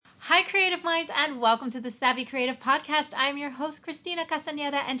Hi, Creative Minds, and welcome to the Savvy Creative Podcast. I'm your host, Cristina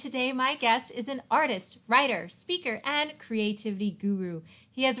Castañeda, and today my guest is an artist, writer, speaker, and creativity guru.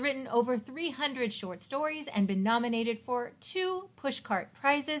 He has written over 300 short stories and been nominated for 2 Pushcart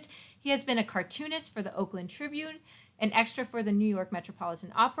Prizes. He has been a cartoonist for the Oakland Tribune, an extra for the New York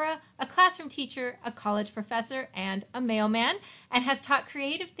Metropolitan Opera, a classroom teacher, a college professor, and a mailman, and has taught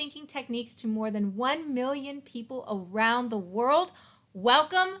creative thinking techniques to more than 1 million people around the world.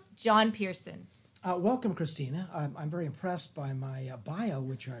 Welcome, Jon Pearson. Welcome, Christina. I'm very impressed by my bio,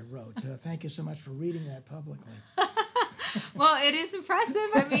 which I wrote. Thank you so much for reading that publicly. Well, it is impressive.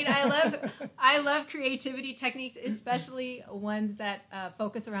 I mean, I love creativity techniques, especially ones that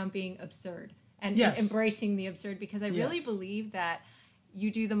focus around being absurd and embracing the absurd, because I really believe that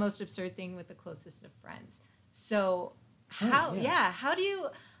you do the most absurd thing with the closest of friends. So how do you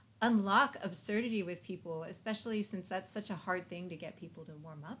unlock absurdity with people, especially since that's such a hard thing to get people to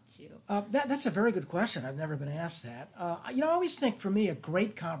warm up to? That's a very good question. I've never been asked that. I always think for me a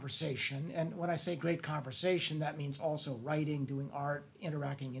great conversation, and when I say great conversation, that means also writing, doing art,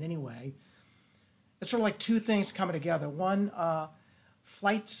 interacting in any way. It's sort of like 2 things coming together. One,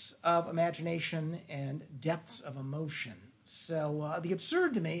 flights of imagination and depths of emotion. So the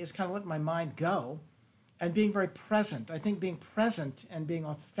absurd to me is kind of letting my mind go and being very present. I think being present and being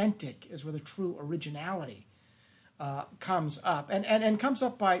authentic is where the true originality comes up. And comes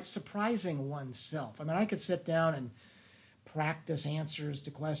up by surprising oneself. I mean, I could sit down and practice answers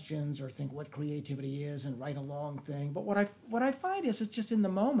to questions or think what creativity is and write a long thing. But what I find is it's just in the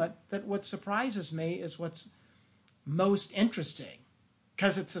moment that what surprises me is what's most interesting,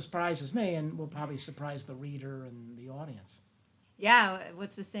 because it surprises me and will probably surprise the reader and the audience. Yeah,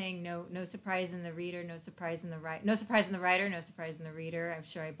 what's the saying? No surprise in the reader, no surprise in the writer, no surprise in the writer, no surprise in the reader. I'm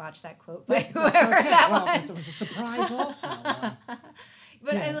sure I botched that quote by whoever that was. It was a surprise also.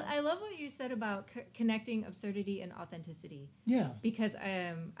 But yeah. I love what you said about connecting absurdity and authenticity. Yeah. Because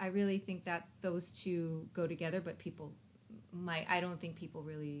I really think that those 2 go together, but I don't think people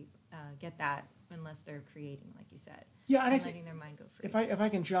really get that unless they're creating, like you said. Yeah, and letting their mind go free. If I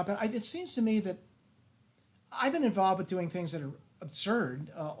can jump in, it seems to me that I've been involved with doing things that are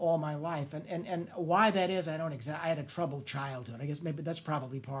absurd all my life, and why that is, I don't exactly. I had a troubled childhood. I guess maybe that's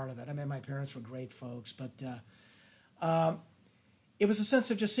probably part of it. I mean, my parents were great folks, but it was a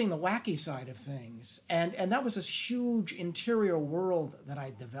sense of just seeing the wacky side of things, and that was this huge interior world that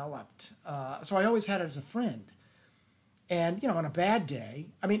I developed. So I always had it as a friend, and on a bad day,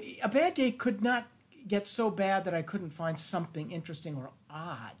 I mean, a bad day could not get so bad that I couldn't find something interesting or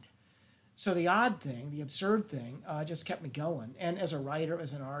odd. So the odd thing, the absurd thing, just kept me going. And as a writer,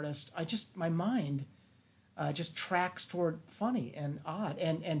 as an artist, my mind just tracks toward funny and odd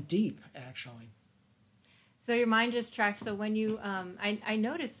and deep, actually. So your mind just tracks. So when you, I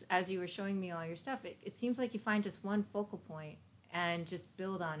noticed as you were showing me all your stuff, it seems like you find just one focal point and just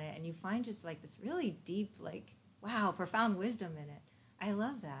build on it. And you find just like this really deep, like, wow, profound wisdom in it. I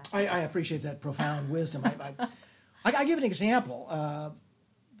love that. I appreciate that profound wisdom. I give an example.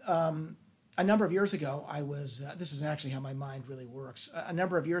 A number of years ago, I was, this is actually how my mind really works. A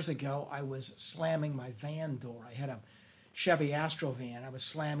number of years ago, I was slamming my van door. I had a Chevy Astro van. I was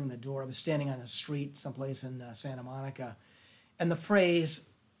slamming the door. I was standing on the street someplace in Santa Monica. And the phrase,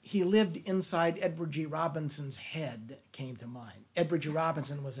 "he lived inside Edward G. Robinson's head," came to mind. Edward G.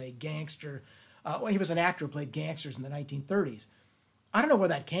 Robinson was a gangster. He was an actor who played gangsters in the 1930s. I don't know where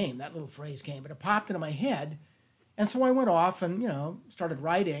that little phrase came, but it popped into my head. And so I went off and, started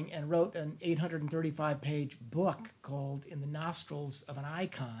writing and wrote an 835-page book called In the Nostrils of an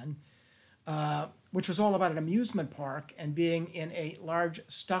Icon, which was all about an amusement park and being in a large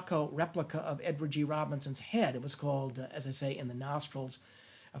stucco replica of Edward G. Robinson's head. It was called, as I say, In the Nostrils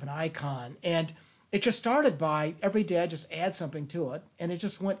of an Icon. And it just started by every day I just add something to it, and it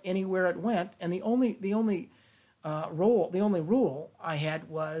just went anywhere it went. And the only rule I had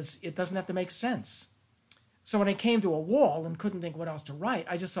was it doesn't have to make sense. So when I came to a wall and couldn't think what else to write,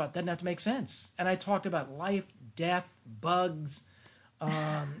 I just thought it doesn't have to make sense. And I talked about life, death, bugs,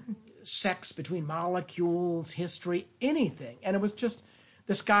 sex between molecules, history, anything. And it was just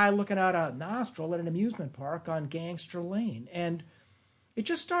this guy looking out a nostril at an amusement park on Gangster Lane. And it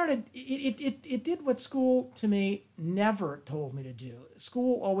just started, it did what school to me never told me to do.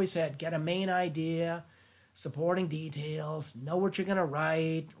 School always said, get a main idea, supporting details, know what you're going to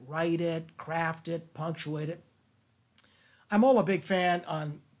write it, craft it, punctuate it. I'm all a big fan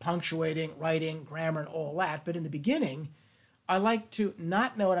on punctuating, writing, grammar, and all that, but in the beginning, I like to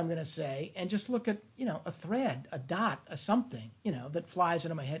not know what I'm going to say and just look at, a thread, a dot, a something, that flies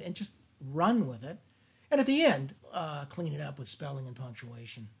into my head and just run with it. And at the end, clean it up with spelling and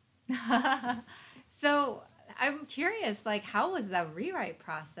punctuation. So I'm curious, like, how was that rewrite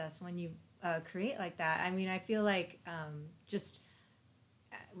process when you create like that? I mean, I feel like just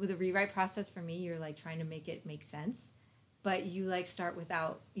with a rewrite process for me, you're like trying to make it make sense, but you like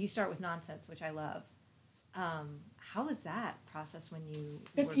you start with nonsense, which I love. How was that process when you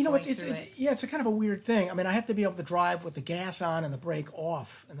were going through it? Yeah, it's a kind of a weird thing. I mean, I have to be able to drive with the gas on and the brake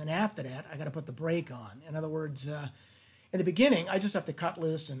off, and then after that, I got to put the brake on. In other words, in the beginning, I just have to cut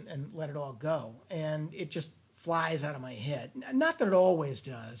loose and let it all go, and it just flies out of my head. Not that it always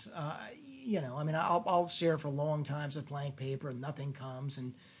does. I mean, I'll stare for long times at blank paper and nothing comes,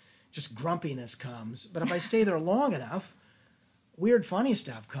 and just grumpiness comes. But if I stay there long enough, weird, funny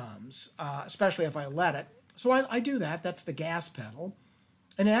stuff comes, especially if I let it. So I do that. That's the gas pedal.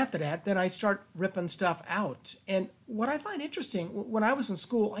 And after that, then I start ripping stuff out. And what I find interesting, when I was in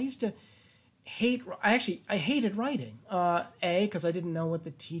school, I hated writing. Because I didn't know what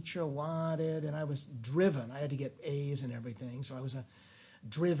the teacher wanted, and I was driven. I had to get A's and everything, so I was a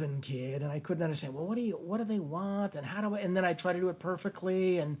driven kid, and I couldn't understand, well, what do they want, and and then I try to do it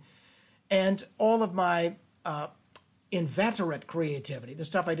perfectly, and all of my inveterate creativity, the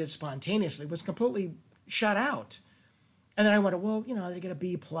stuff I did spontaneously, was completely shut out. And then I wondered, well, I get a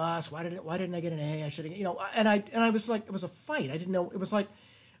B plus. Why didn't I get an A? I should have, and I was like, it was a fight. I didn't know. It was like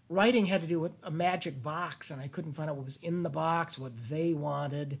writing had to do with a magic box, and I couldn't find out what was in the box, what they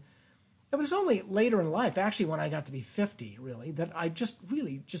wanted. It was only later in life, actually, when I got to be 50, really, that I just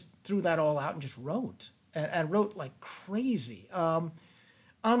threw that all out and just wrote, and wrote like crazy on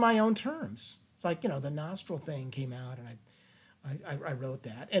my own terms. It's like, the nostril thing came out, and I wrote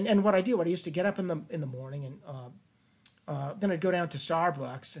that. And what I used to get up in the morning, and then I'd go down to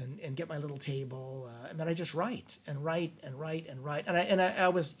Starbucks and get my little table, and then I just write. And I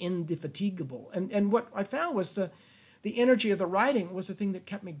was indefatigable. And what I found was the energy of the writing was the thing that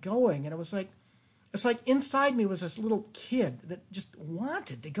kept me going. And it's like inside me was this little kid that just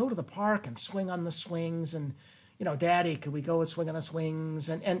wanted to go to the park and swing on the swings, and Daddy, could we go and swing on the swings?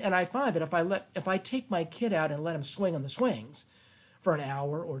 And I find that if I take my kid out and let him swing on the swings for an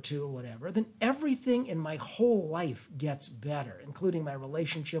hour or two or whatever, then everything in my whole life gets better, including my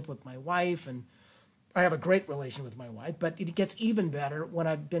relationship with my wife. And I have a great relation with my wife, but it gets even better when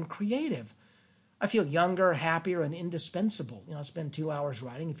I've been creative. I feel younger, happier, and indispensable. I spend 2 hours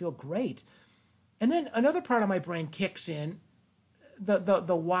writing and feel great. And then another part of my brain kicks in,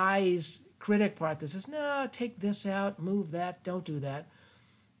 the wise critic part that says, no, take this out, move that, don't do that.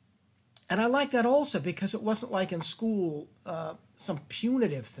 And I like that also, because it wasn't like in school some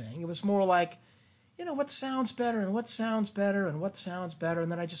punitive thing. It was more like, what sounds better and what sounds better and what sounds better,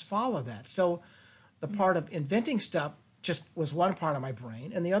 and then I just follow that. So the part of inventing stuff just was one part of my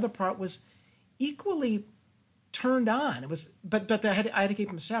brain, and the other part was equally turned on. It was, but I had to keep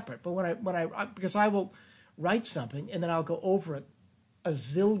them separate. But because I will write something and then I'll go over it a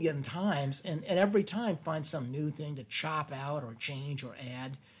zillion times, and every time find some new thing to chop out or change or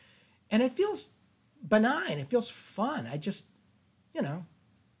add. And it feels benign. It feels fun. I just,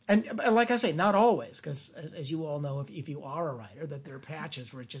 and like I say, not always, because as you all know, if you are a writer, that there are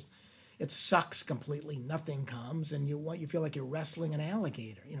patches where it sucks completely. Nothing comes, and you feel like you're wrestling an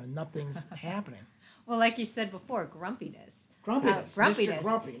alligator. Nothing's happening. Well, like you said before, grumpiness. Grumpiness. Grumpiness. Mr.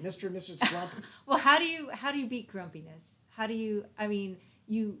 Grumpy. Mr. and Mrs. Grumpy. Well, how do you beat grumpiness?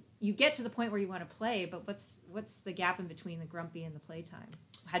 You get to the point where you want to play, but what's the gap in between the grumpy and the playtime?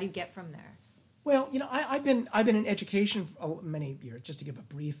 How do you get from there? Well, I've been in education for many years. Just to give a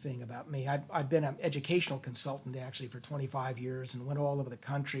brief thing about me, I've been an educational consultant actually for 25 years, and went all over the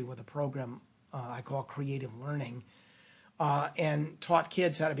country with a program I call Creative Learning, and taught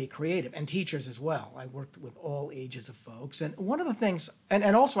kids how to be creative, and teachers as well. I worked with all ages of folks, and one of the things,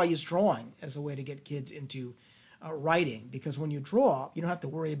 and also I use drawing as a way to get kids into writing, because when you draw, you don't have to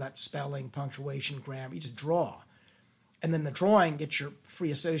worry about spelling, punctuation, grammar. You just draw. And then the drawing gets your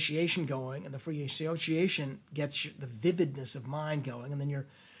free association going, and the free association gets the vividness of mind going, and then you're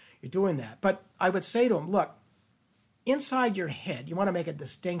doing that. But I would say to them, look, inside your head, you want to make a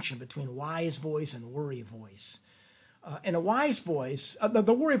distinction between wise voice and worry voice. And a wise voice, the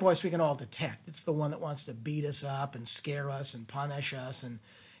worry voice we can all detect. It's the one that wants to beat us up and scare us and punish us and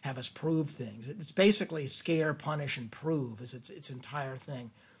have us prove things. It's basically scare, punish, and prove is its entire thing.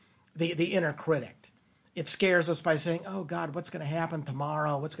 The inner critic. It scares us by saying, oh, God, what's going to happen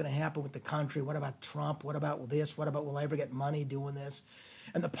tomorrow? What's going to happen with the country? What about Trump? What about this? What about will I ever get money doing this?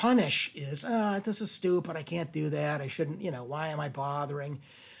 And the punish is, this is stupid. I can't do that. I shouldn't, why am I bothering?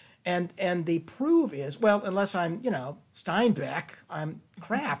 And the prove is, well, unless I'm, Steinbeck, I'm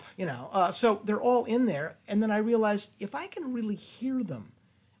crap, So they're all in there. And then I realized if I can really hear them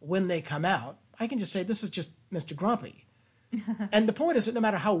when they come out, I can just say, this is just Mr. Grumpy. And the point is that no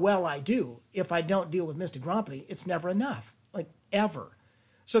matter how well I do, if I don't deal with Mr. Grumpy, it's never enough, like ever.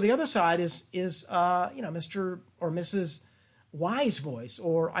 So the other side is Mr. or Mrs. Wise Voice,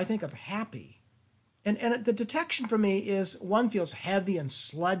 or I think of Happy. And the detection for me is one feels heavy and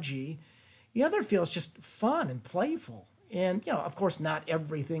sludgy. The other feels just fun and playful. And, of course, not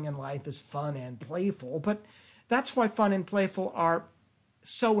everything in life is fun and playful, but that's why fun and playful are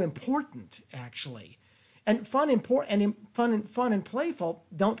so important, actually. And fun and playful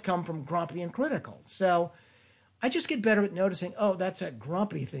don't come from grumpy and critical. So I just get better at noticing, oh, that's that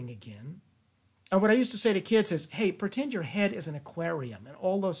grumpy thing again. And what I used to say to kids is, hey, pretend your head is an aquarium and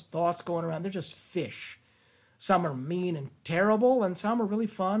all those thoughts going around, they're just fish. Some are mean and terrible, and some are really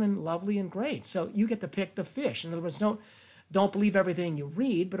fun and lovely and great. So you get to pick the fish. In other words, don't believe everything you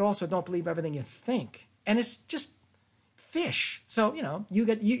read, but also don't believe everything you think. And it's just fish. So,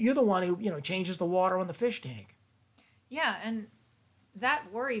 you're the one who, changes the water on the fish tank. Yeah, and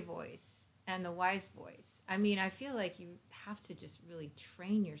that worry voice and the wise voice, I mean, I feel like you have to just really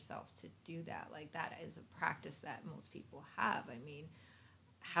train yourself to do that. Like, that is a practice that most people have. I mean,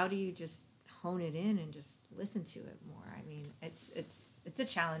 how do you just hone it in and just listen to it more? I mean, it's a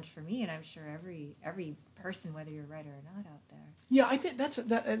challenge for me, and I'm sure every person, whether you're a writer or not, out there. Yeah, I think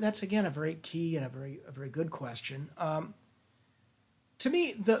that's again a very key and a very good question. To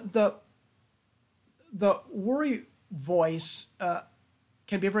me, the worry voice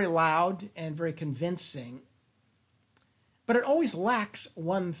can be very loud and very convincing, but it always lacks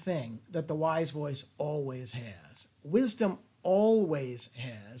one thing that the wise voice always has. Wisdom always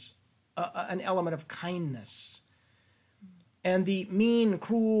has an element of kindness. And the mean,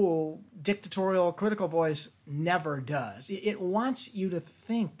 cruel, dictatorial, critical voice never does. It wants you to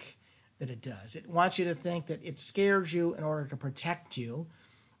think that it does. It wants you to think that it scares you in order to protect you.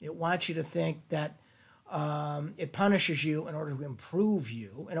 It wants you to think that it punishes you in order to improve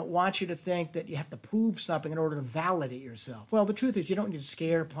you. And it wants you to think that you have to prove something in order to validate yourself. Well, the truth is you don't need to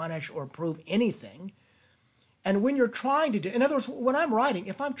scare, punish, or prove anything. And when you're trying to do, in other words, when I'm writing,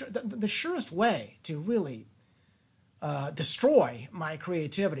 the surest way to really destroy my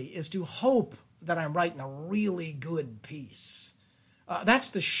creativity is to hope that I'm writing a really good piece. That's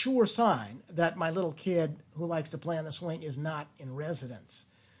the sure sign that my little kid who likes to play on the swing is not in residence.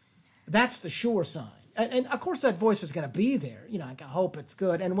 That's the sure sign. And of course that voice is going to be there. I hope it's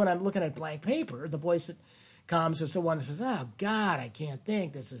good. And when I'm looking at blank paper, the voice that comes is the one that says, oh, God, I can't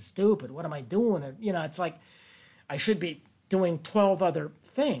think. This is stupid. What am I doing? It's like I should be doing 12 other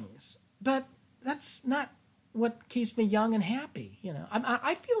things. But that's not what keeps me young and happy.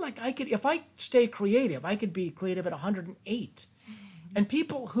 I feel like I could, if I stay creative, I could be creative at 108. And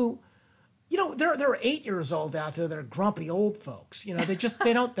people who, there are 8 years old out there that are grumpy old folks.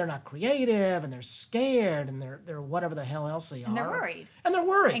 They're not creative, and they're scared, and they're whatever the hell else they are. And they're worried. And they're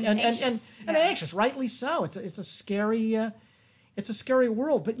worried and anxious. Anxious, rightly so. It's a scary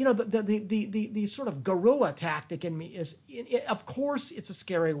world. But the sort of guerrilla tactic in me is, of course, it's a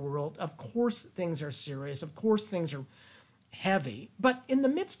scary world. Of course, things are serious. Of course, things are heavy. But in the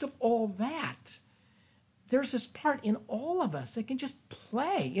midst of all that, there's this part in all of us that can just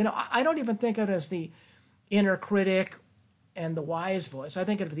play. I don't even think of it as the inner critic and the wise voice. I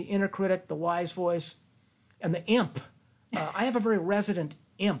think of the inner critic, the wise voice, and the imp. I have a very resident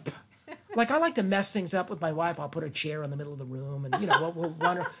imp. Like, I like to mess things up with my wife. I'll put a chair in the middle of the room, and we'll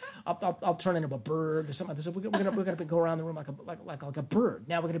run her. I'll turn into a bird or something like this. We're gonna go around the room like a bird.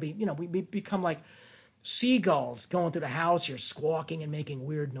 Now we're gonna be we become like seagulls going through the house here, squawking and making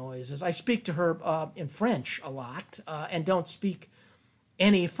weird noises. I speak to her in French a lot, and don't speak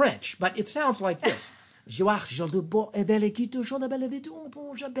any French, but it sounds like this. Yeah,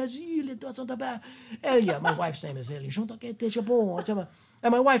 my wife's name is Ellie.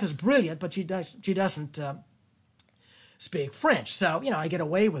 And my wife is brilliant, but she doesn't speak French, so I get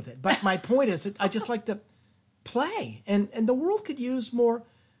away with it. But my point is that I just like to play, and the world could use more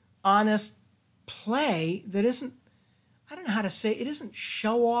honest play that isn't, I don't know how to say it, isn't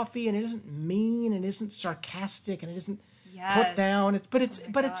show-offy, and it isn't mean, and it isn't sarcastic, and it isn't put down. It's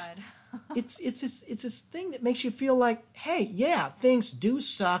this thing that makes you feel like, hey, yeah, things do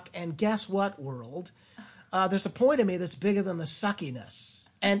suck, and guess what, world? There's a point in me that's bigger than the suckiness,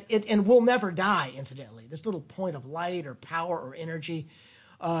 and will never die, incidentally. This little point of light or power or energy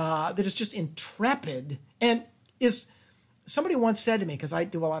that is just intrepid, and is. Somebody once said to me, because I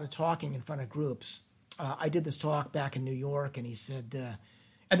do a lot of talking in front of groups, I did this talk back in New York, and he said,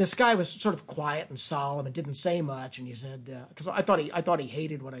 and this guy was sort of quiet and solemn and didn't say much, and he said, because I thought he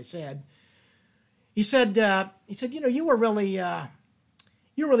hated what I said. He said, you were really,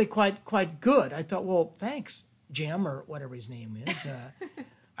 you're really quite good. I thought, well, thanks, Jim, or whatever his name is.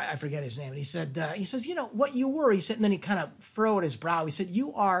 I forget his name. And he says, what you were, he said, and then he kind of furrowed his brow. He said,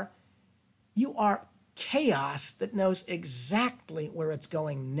 you are chaos that knows exactly where it's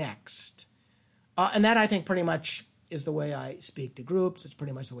going next. And that, I think, pretty much is the way I speak to groups. It's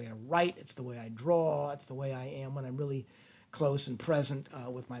pretty much the way I write. It's the way I draw. It's the way I am when I'm really close and present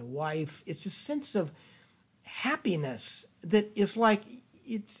with my wife. It's a sense of happiness that is like,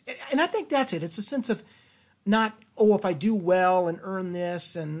 and I think that's it. It's a sense of not, if I do well and earn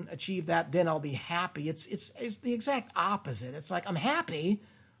this and achieve that, then I'll be happy. It's the exact opposite. It's like I'm happy,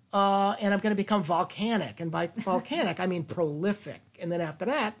 and I'm going to become volcanic. And by volcanic, I mean prolific. And then after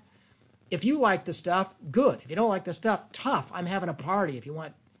that, if you like the stuff, good. If you don't like the stuff, tough. I'm having a party. If you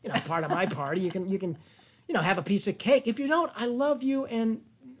want, part of my party, you can, have a piece of cake. If you don't, I love you and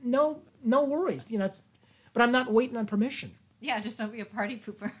no worries. But I'm not waiting on permission. Yeah, just don't be a party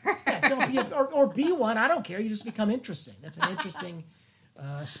pooper. Yeah, don't be or be one. I don't care. You just become interesting. That's an interesting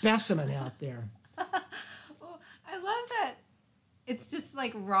specimen out there. Well, I love that. It's just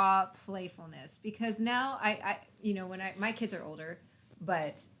like raw playfulness, because now I my kids are older,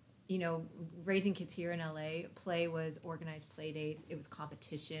 but raising kids here in LA, play was organized play dates. It was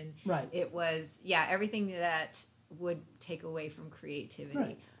competition. Right. It was, everything that would take away from creativity.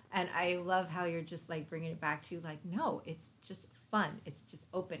 Right. And I love how you're just like bringing it back to like, no, it's just fun. It's just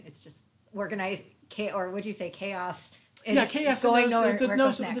open. It's just organized, or would you say chaos? Chaos going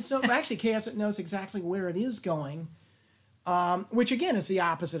knows actually chaos that knows exactly where it is going. Which again is the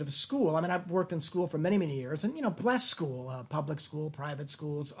opposite of school. I mean, I've worked in school for many, many years, and bless school, public school, private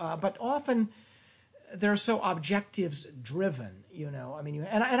schools, but often they're so objectives driven. I mean,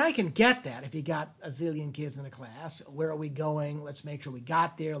 and I can get that if you got a zillion kids in a class. Where are we going? Let's make sure we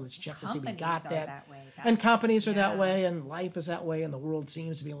got there. Let's check to see we got that. And companies are that way, and life is that way, and the world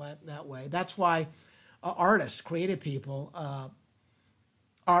seems to be that way. That's why artists, creative people,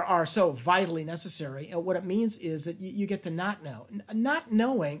 are so vitally necessary. And what it means is that you get to not know. Not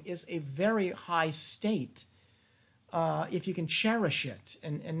knowing is a very high state if you can cherish it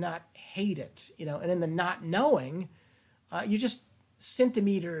and not hate it. And in the not knowing, you're just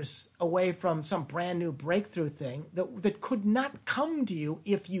centimeters away from some brand new breakthrough thing that could not come to you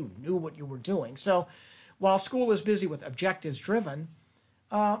if you knew what you were doing. So while school is busy with objectives driven,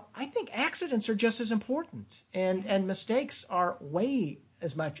 I think accidents are just as important, and mistakes are way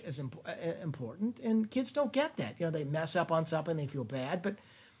as much as important, and kids don't get that. They mess up on something, they feel bad, but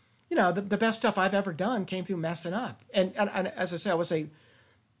the best stuff I've ever done came through messing up. And as I said, I was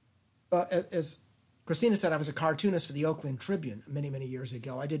as Christina said, I was a cartoonist for the Oakland Tribune many, many years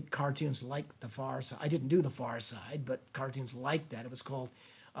ago. I did cartoons like The Far Side. I didn't do The Far Side, but cartoons like that. It was called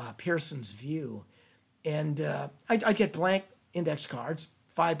Pearson's View, and I'd get blank index cards,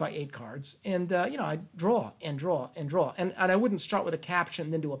 5x8 cards, and I'd draw and draw and draw, and I wouldn't start with a caption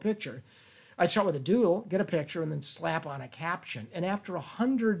and then do a picture. I'd start with a doodle, get a picture, and then slap on a caption. And after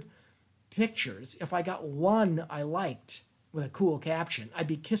 100 pictures, if I got one I liked with a cool caption, I'd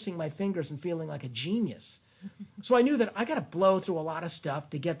be kissing my fingers and feeling like a genius. So I knew that I got to blow through a lot of stuff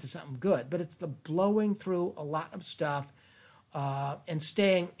to get to something good, but it's the blowing through a lot of stuff and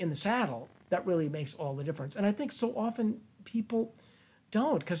staying in the saddle that really makes all the difference. And I think so often people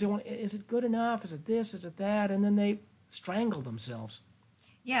don't, because they want, is it good enough? Is it this? Is it that? And then they strangle themselves.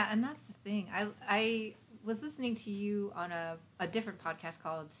 Yeah, and that's the thing. I was listening to you on a different podcast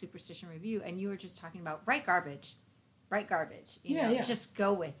called Superstition Review, and you were just talking about write garbage. Just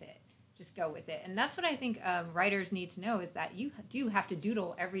go with it. Just go with it. And that's what I think writers need to know, is that you do have to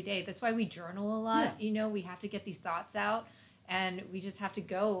doodle every day. That's why we journal a lot. Yeah. We have to get these thoughts out, and we just have to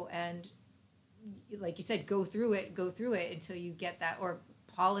go and, like you said, go through it until you get that, or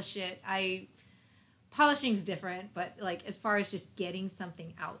polish it. Polishing's different, but like as far as just getting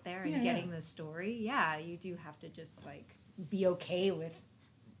something out there and getting the story, you do have to just like be okay with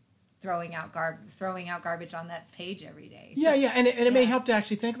throwing out garbage on that page every day. So, and it may help to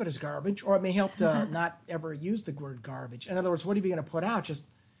actually think of it as garbage, or it may help to not ever use the word garbage. In other words, what are you going to put out? Just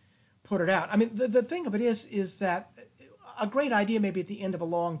put it out. I mean, the thing of it is that a great idea may be at the end of a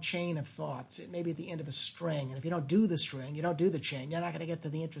long chain of thoughts. It may be at the end of a string. And if you don't do the string, you don't do the chain, you're not going to get to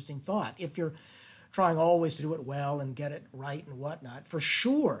the interesting thought. If you're trying always to do it well and get it right and whatnot, for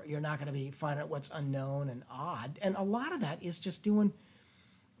sure you're not going to be finding out what's unknown and odd. And a lot of that is just doing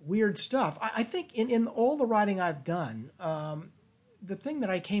weird stuff. I think in all the writing I've done, the thing that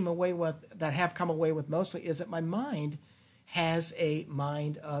I have come away with mostly, is that my mind has a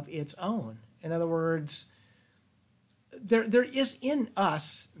mind of its own. In other words, there is in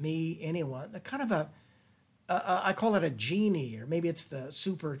us, me, anyone, the kind of I call it a genie, or maybe it's the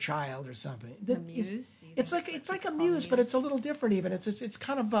super child or something. The muse? It's like a muse, but it's a little different even. It's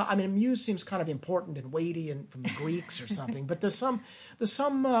kind of I mean, a muse seems kind of important and weighty and from the Greeks or something. But there's some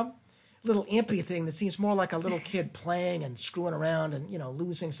little impy thing that seems more like a little kid playing and screwing around and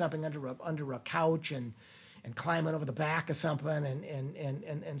losing something under a couch and climbing over the back of something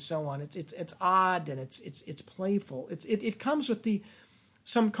and so on. It's odd and it's playful. It comes with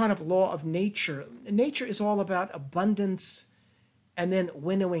some kind of law of nature. Nature is all about abundance and then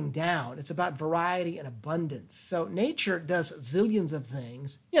winnowing down. It's about variety and abundance. So nature does zillions of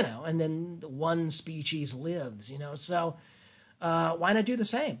things, and then one species lives, So why not do the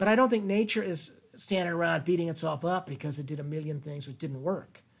same? But I don't think nature is standing around beating itself up because it did a million things which didn't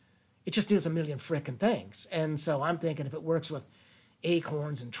work. It just does a million frickin' things. And so I'm thinking if it works with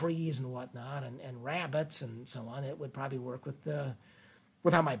acorns and trees and whatnot and rabbits and so on, it would probably work with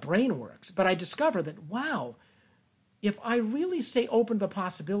how my brain works. But I discovered that, wow, if I really stay open to the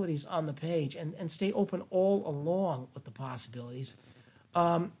possibilities on the page and stay open all along with the possibilities,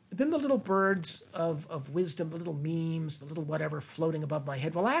 then the little birds of wisdom, the little memes, the little whatever floating above my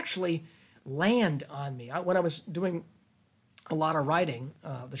head will actually land on me. When I was doing a lot of writing,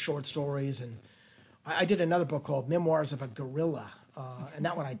 the short stories, and I did another book called Memoirs of a Gorilla, and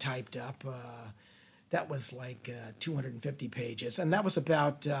that one I typed up. That was like 250 pages, and that was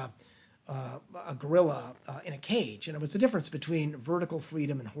about a gorilla in a cage, and it was the difference between vertical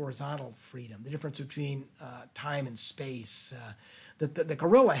freedom and horizontal freedom, the difference between time and space. The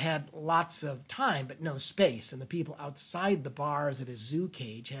gorilla had lots of time but no space, and the people outside the bars of his zoo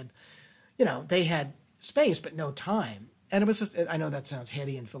cage had, they had space but no time. And it was just, I know that sounds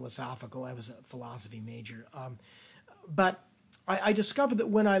heady and philosophical. I was a philosophy major, but I discovered that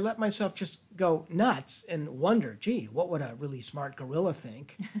when I let myself just go nuts and wonder, gee, what would a really smart gorilla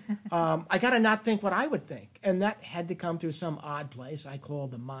think? I got to not think what I would think. And that had to come through some odd place I call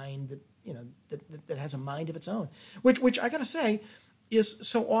the mind that has a mind of its own, which I got to say is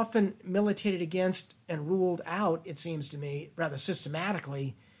so often militated against and ruled out, it seems to me, rather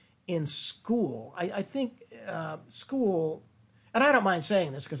systematically in school. I think school, and I don't mind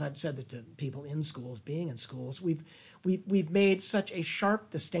saying this because I've said that to people in schools, being in schools, we've made such a sharp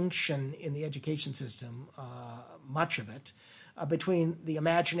distinction in the education system, much of it, between the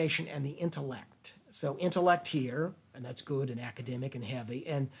imagination and the intellect. So intellect here, and that's good and academic and heavy,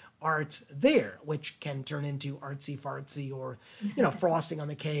 and arts there, which can turn into artsy-fartsy or, frosting on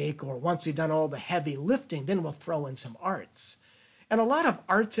the cake, or once we've done all the heavy lifting, then we'll throw in some arts. And a lot of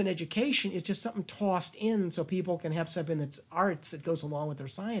arts in education is just something tossed in so people can have something that's arts that goes along with their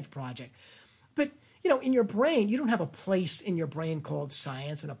science project. But, in your brain, you don't have a place in your brain called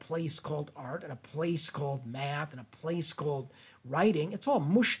science and a place called art and a place called math and a place called writing. It's all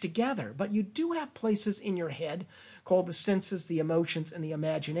mushed together. But you do have places in your head called the senses, the emotions, and the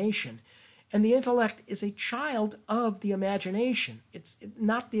imagination. And the intellect is a child of the imagination. It's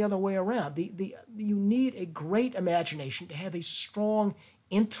not the other way around. You need a great imagination to have a strong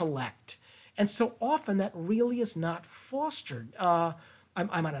intellect. And so often that really is not fostered.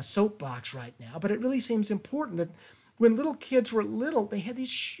 I'm on a soapbox right now, but it really seems important that when little kids were little, they had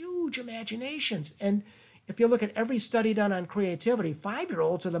these huge imaginations. And if you look at every study done on creativity,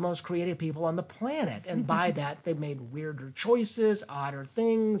 5-year-olds are the most creative people on the planet. And by that, they made weirder choices, odder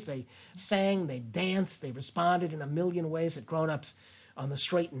things. They sang, they danced, they responded in a million ways that grown-ups on the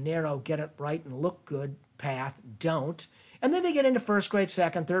straight and narrow, get it right and look good path don't. And then they get into first grade,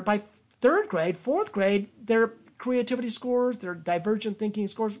 second, third. By third grade, fourth grade, their creativity scores, their divergent thinking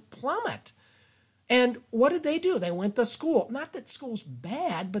scores plummet. And what did they do? They went to school. Not that school's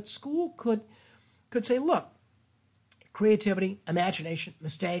bad, but school could say, look, creativity, imagination,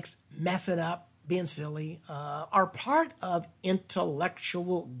 mistakes, messing up, being silly, are part of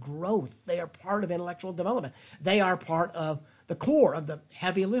intellectual growth. They are part of intellectual development. They are part of the core of the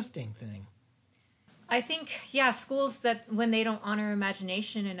heavy lifting thing. I think, schools that when they don't honor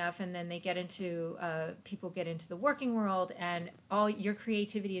imagination enough, and then they get into, people get into the working world, and all your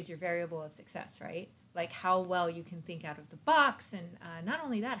creativity is your variable of success, right? Like how well you can think out of the box, and not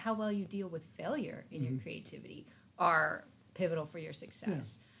only that, how well you deal with failure in your creativity are pivotal for your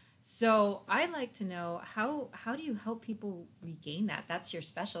success. Yeah. So I'd like to know how do you help people regain that? That's your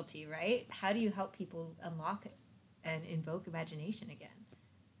specialty, right? How do you help people unlock it and invoke imagination again?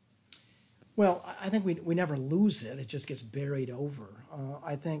 Well, I think we never lose it. It just gets buried over.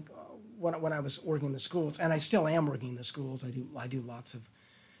 I think when I was working in the schools, and I still am working in the schools, I do lots of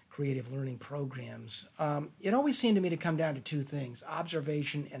creative learning programs. It always seemed to me to come down to two things: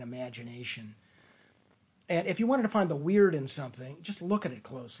 observation and imagination. And if you wanted to find the weird in something, just look at it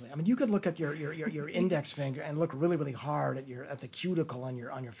closely. I mean, you could look at your index finger and look really, really hard at the cuticle on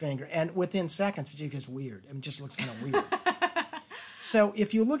your finger, and within seconds, it just gets weird. I mean, it just looks kind of weird. So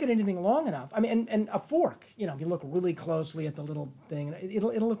if you look at anything long enough, I mean, and a fork, if you look really closely at the little thing,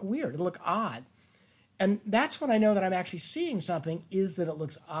 it'll look weird. It'll look odd. And that's when I know that I'm actually seeing something, is that it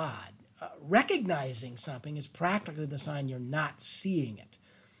looks odd. Recognizing something is practically the sign you're not seeing it.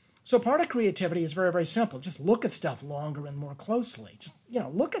 So part of creativity is very, very simple. Just look at stuff longer and more closely. Just,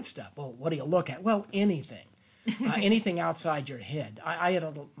 look at stuff. Well, what do you look at? Well, anything. Anything outside your head. I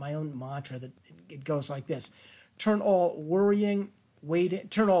had my own mantra that it goes like this. Turn all waiting,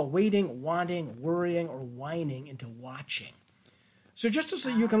 wanting, worrying, or whining into watching. So just as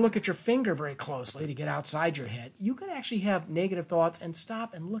you can look at your finger very closely to get outside your head, you can actually have negative thoughts and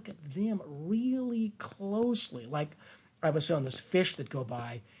stop and look at them really closely. Like I was saying, those fish that go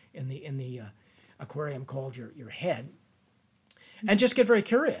by in the aquarium called your head. And just get very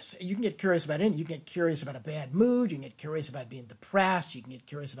curious. You can get curious about anything. You can get curious about a bad mood. You can get curious about being depressed. You can get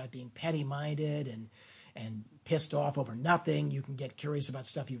curious about being petty-minded and pissed off over nothing. You can get curious about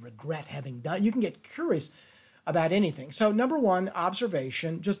stuff you regret having done. You can get curious about anything. So number one,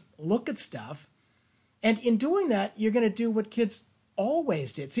 observation. Just look at stuff. And in doing that, you're going to do what kids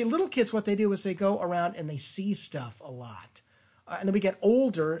always did. See, little kids, what they do is they go around and they see stuff a lot. And then we get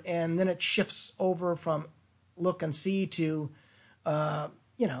older, and then it shifts over from look and see to,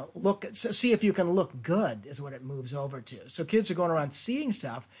 see if you can look good is what it moves over to. So kids are going around seeing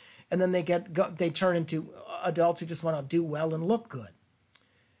stuff, and then they turn into adults who just want to do well and look good.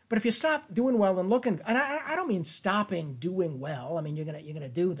 But if you stop doing well and looking, and I don't mean stopping doing well. I mean you're gonna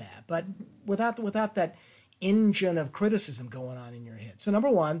do that, but without that engine of criticism going on in your head. So number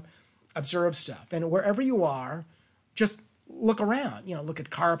one, observe stuff, and wherever you are, just look around. Look at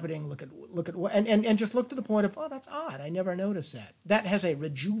carpeting, look at and just look to the point of, oh, that's odd. I never noticed that. That has a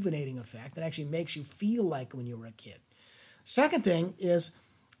rejuvenating effect that actually makes you feel like when you were a kid. Second thing is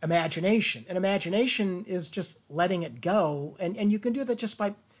imagination, and imagination is just letting it go, and you can do that just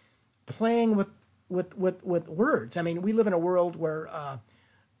by playing with words. I mean, we live in a world where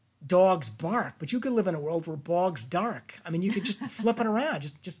dogs bark, but you could live in a world where bogs dark. I mean, you could just flip it around,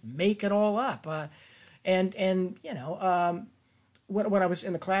 just make it all up. When I was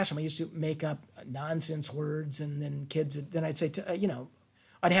in the classroom, I used to make up nonsense words, and then I'd say,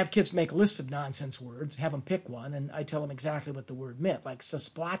 I'd have kids make lists of nonsense words, have them pick one, and I tell them exactly what the word meant. Like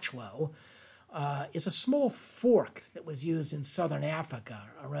Sasquatchlo is a small fork that was used in southern Africa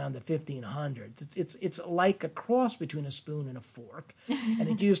around the 1500s. It's like a cross between a spoon and a fork, and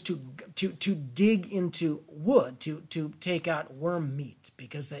it's used to dig into wood to take out worm meat,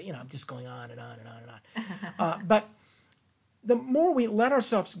 because I'm just going on and on and on and on. But the more we let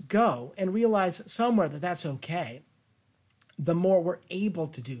ourselves go and realize somewhere that that's okay, the more we're able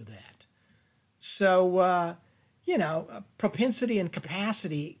to do that. So propensity and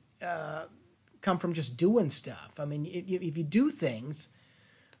capacity come from just doing stuff. I mean, if you do things,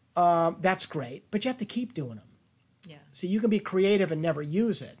 that's great, but you have to keep doing them. Yeah. So you can be creative and never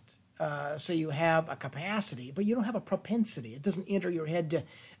use it. So you have a capacity, but you don't have a propensity. It doesn't enter your head to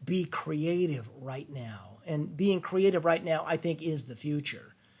be creative right now. And being creative right now, I think, is the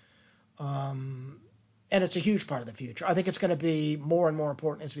future. And it's a huge part of the future. I think it's going to be more and more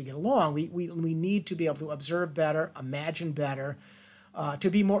important as we get along. We need to be able to observe better, imagine better, to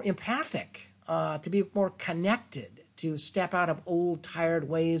be more empathic, to be more connected, to step out of old, tired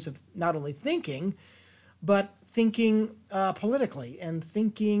ways of not only thinking, but thinking politically and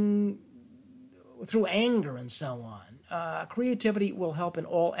thinking through anger and so on. Creativity will help in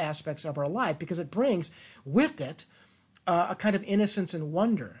all aspects of our life because it brings with it a kind of innocence and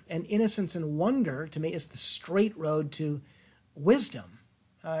wonder. And innocence and wonder, to me, is the straight road to wisdom.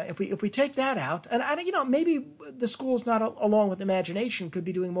 If we take that out, and maybe the schools, not along with imagination, could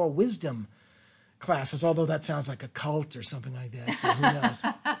be doing more wisdom classes, although that sounds like a cult or something like that, so who knows?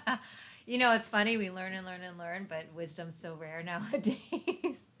 It's funny, we learn and learn and learn, but wisdom's so rare nowadays.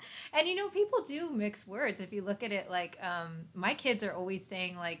 And people do mix words. If you look at it, like my kids are always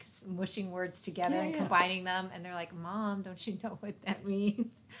saying, like, mushing words together and combining them, and they're like, Mom, don't you know what that means?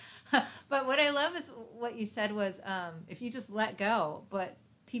 But what I love is what you said was, if you just let go, but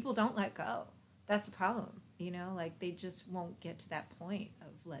people don't let go. That's the problem, like they just won't get to that point of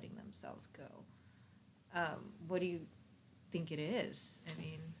letting themselves go. What do you think it is? I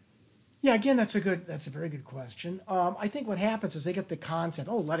mean... Yeah, again, that's a very good question. I think what happens is they get the concept,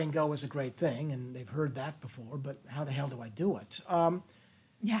 letting go is a great thing, and they've heard that before, but how the hell do I do it?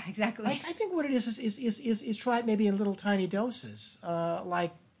 Yeah, exactly. I think what it is try it maybe in little tiny doses.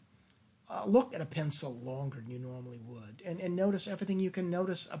 look at a pencil longer than you normally would and notice everything you can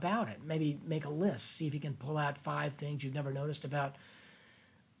notice about it. Maybe make a list. See if you can pull out 5 things you've never noticed about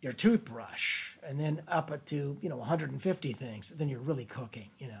your toothbrush, and then up it to 150 things. Then you're really cooking.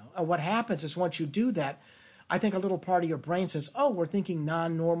 What happens is once you do that, I think a little part of your brain says, oh, we're thinking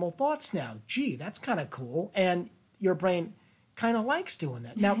non-normal thoughts now. Gee, that's kind of cool. And your brain kind of likes doing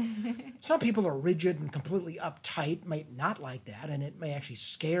that. Now, some people are rigid and completely uptight, might not like that, and it may actually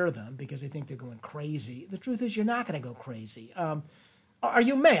scare them because they think they're going crazy. The truth is you're not going to go crazy. Or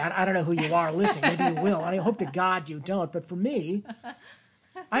you may. I don't know who you are listening. Maybe you will. I hope to God you don't. But for me,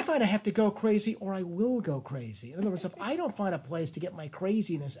 I find I have to go crazy or I will go crazy. In other words, if I don't find a place to get my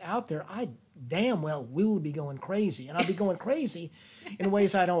craziness out there, I damn well will be going crazy. And I'll be going crazy in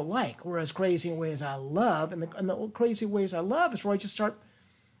ways I don't like, whereas crazy in ways I love. And the crazy ways I love is where I just start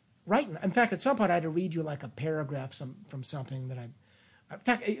writing. In fact, at some point I had to read you like a paragraph from something that in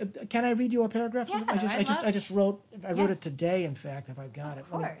fact, can I read you a paragraph? Yeah, I just wrote it today, in fact, if I've got it.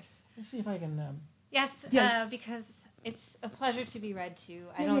 Of course. Let's see if I can... Yes, because it's a pleasure to be read to.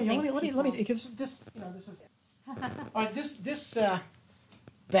 I don't think let me because this is all right. This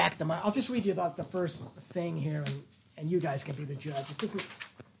back to my. I'll just read you the first thing here, and you guys can be the judges. This is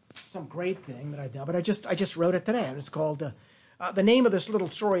some great thing that I've done, but I just wrote it today. It's called the name of this little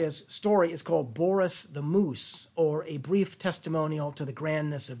story is called Boris the Moose, or A Brief Testimonial to the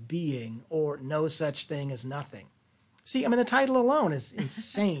Grandness of Being, or No Such Thing as Nothing. See, I mean the title alone is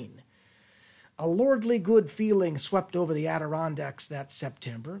insane. A lordly good feeling swept over the Adirondacks that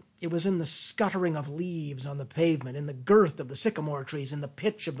September. It was in the scuttering of leaves on the pavement, in the girth of the sycamore trees, in the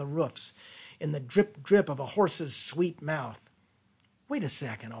pitch of the roofs, in the drip-drip of a horse's sweet mouth. Wait a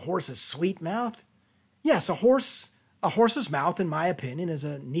second, a horse's sweet mouth? Yes, a horse's mouth, in my opinion, is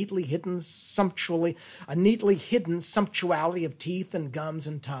a neatly hidden sumptuality of teeth and gums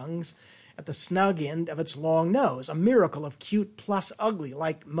and tongues at the snug end of its long nose, a miracle of cute plus ugly,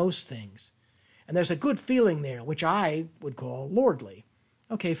 like most things. And there's a good feeling there, which I would call lordly.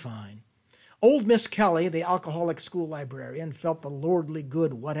 Okay, fine. Old Miss Kelly, the alcoholic school librarian, felt the lordly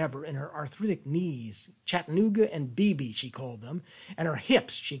good whatever in her arthritic knees, Chattanooga and BB, she called them, and her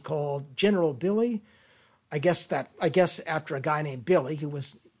hips she called General Billy. I guess after a guy named Billy who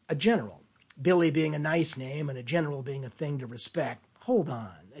was a general. Billy being a nice name and a general being a thing to respect. Hold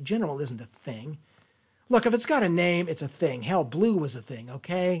on, a general isn't a thing. Look, if it's got a name, it's a thing. Hell, blue was a thing,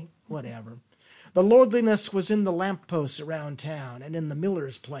 okay? Whatever. The lordliness was in the lampposts around town, and in the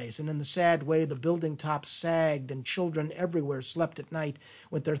miller's place, and in the sad way the building tops sagged, and children everywhere slept at night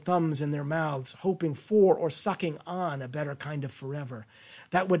with their thumbs in their mouths, hoping for or sucking on a better kind of forever,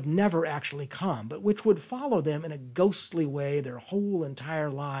 that would never actually come, but which would follow them in a ghostly way their whole entire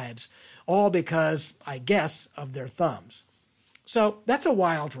lives, all because, I guess, of their thumbs. So that's a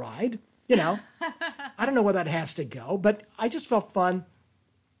wild ride, I don't know where that has to go, but I just felt fun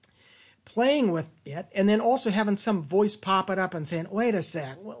playing with it, and then also having some voice pop it up and saying, wait a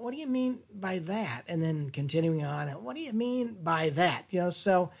sec, what do you mean by that? And then continuing on, and what do you mean by that?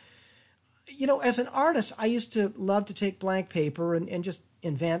 So, as an artist, I used to love to take blank paper and just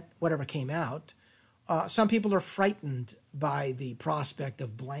invent whatever came out. Some people are frightened by the prospect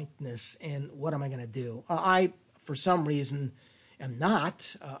of blankness, and what am I going to do? I, for some reason, am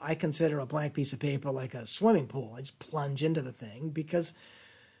not. I consider a blank piece of paper like a swimming pool. I just plunge into the thing because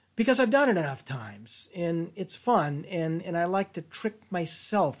I've done it enough times, and it's fun, and I like to trick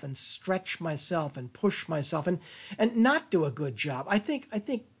myself and stretch myself and push myself and not do a good job. I think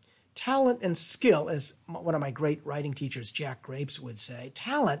talent and skill, as one of my great writing teachers, Jack Grapes, would say,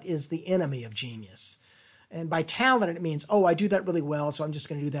 talent is the enemy of genius. And by talent, it means, I do that really well, so I'm just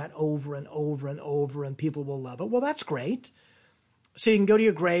going to do that over and over and over, and people will love it. Well, that's great. So you can go to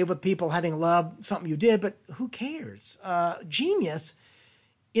your grave with people having loved something you did, but who cares? Genius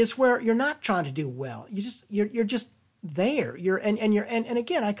is where you're not trying to do well. You're just there. And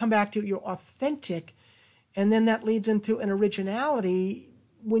again, I come back to you're authentic, and then that leads into an originality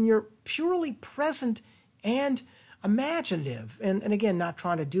when you're purely present and imaginative, and again, not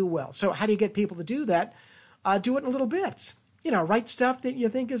trying to do well. So how do you get people to do that? Do it in little bits. Write stuff that you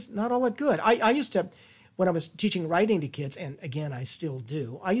think is not all that good. I used to, when I was teaching writing to kids, and again, I still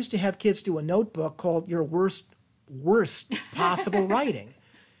do, I used to have kids do a notebook called Your Worst Possible Writing.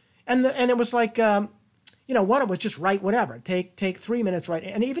 And it was like, one was just write whatever. Take 3 minutes, write.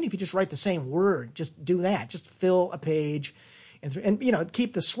 And even if you just write the same word, just do that. Just fill a page and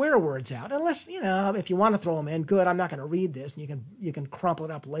keep the swear words out. Unless, if you want to throw them in, good, I'm not going to read this. And you can crumple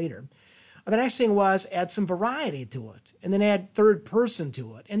it up later. The next thing was add some variety to it, and then add third person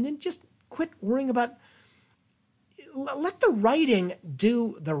to it. And then just quit worrying about let the writing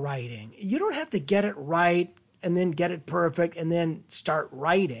do the writing. You don't have to get it right and then get it perfect and then start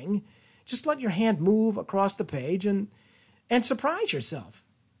writing. Just let your hand move across the page and surprise yourself.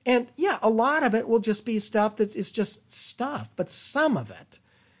 And yeah, a lot of it will just be stuff it's just stuff, but some of it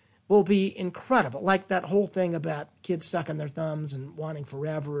will be incredible. Like that whole thing about kids sucking their thumbs and wanting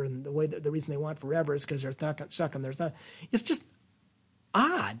forever, and the reason they want forever is because they're sucking their thumb. It's just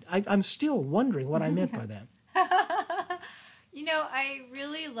odd. I'm still wondering what I meant by that. I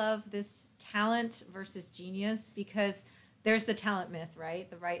really love this talent versus genius, because there's the talent myth, right?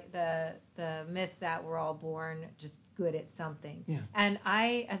 The myth that we're all born just good at something. Yeah. And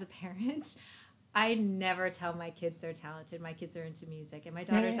I, as a parent, I never tell my kids they're talented. My kids are into music, and my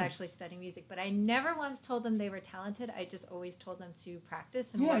daughter's actually studying music, but I never once told them they were talented. I just always told them to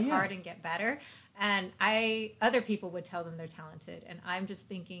practice and work hard and get better. And other people would tell them they're talented, and I'm just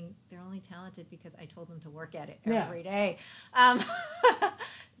thinking they're only talented because I told them to work at it every day.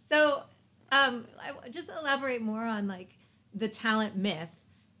 So I just elaborate more on like the talent myth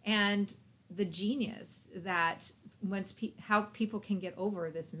and the genius that how people can get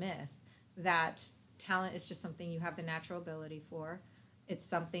over this myth that talent is just something you have the natural ability for. It's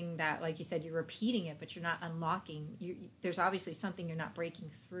something that, like you said, you're repeating it, but you're not unlocking. There's obviously something you're not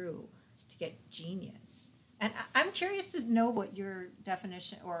breaking through to get genius. And I'm curious to know what your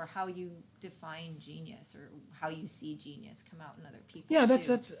definition or how you define genius or how you see genius come out in other people. Yeah,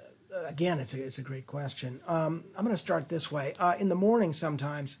 that's again, it's a great question. I'm going to start this way. In the morning,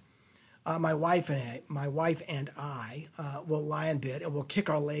 sometimes my wife and I will lie in bed and we'll kick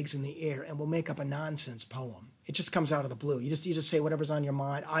our legs in the air and we'll make up a nonsense poem. It just comes out of the blue. You just say whatever's on your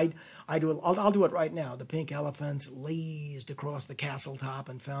mind. I'll do it right now. The pink elephants lazed across the castle top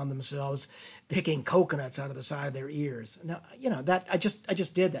and found themselves picking coconuts out of the side of their ears. Now, that I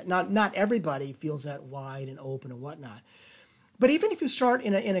just did that. Not everybody feels that wide and open and whatnot. But even if you start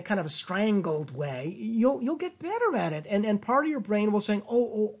in a kind of a strangled way, you'll get better at it. And part of your brain will say,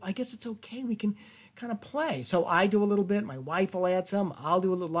 oh, I guess it's okay. We can kind of play. So I do a little bit. My wife will add some. I'll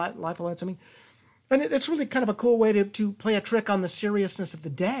do a little. Life will add something. And it's really kind of a cool way to play a trick on the seriousness of the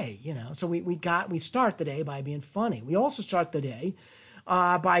day. So we start the day by being funny. We also start the day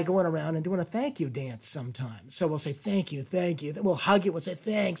by going around and doing a thank you dance sometimes. So we'll say, thank you. Then we'll hug it. We'll say,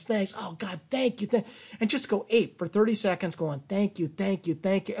 thanks. Oh, God, thank you. And just go ape for 30 seconds going, thank you.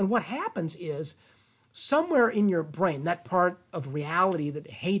 And what happens is somewhere in your brain, that part of reality that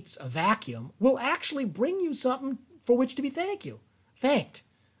hates a vacuum will actually bring you something for which to be thanked.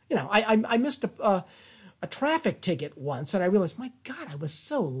 I missed a traffic ticket once, and I realized, my God, I was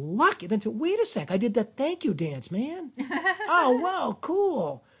so lucky. Then wait a sec, I did that thank you dance, man. Oh, wow,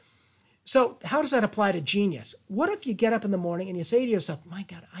 cool. So how does that apply to genius? What if you get up in the morning and you say to yourself, my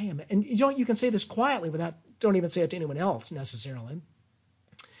God, I am, and you can say this quietly don't even say it to anyone else necessarily.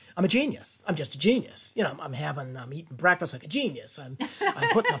 I'm a genius. I'm just a genius. I'm eating breakfast like a genius. I'm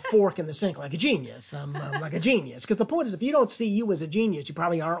putting a fork in the sink like a genius. I'm like a genius. Because the point is, if you don't see you as a genius, you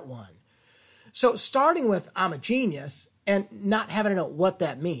probably aren't one. So starting with I'm a genius and not having to know what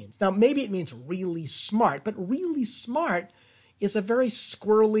that means. Now, maybe it means really smart, but really smart is a very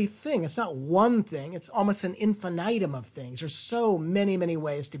squirrely thing. It's not one thing. It's almost an infinitum of things. There's so many, many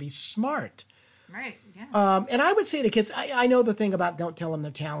ways to be smart. Right, yeah. And I would say to kids, I know the thing about don't tell them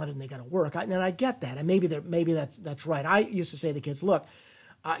they're talented and they got to work. And I get that. And maybe that's right. I used to say to kids, look,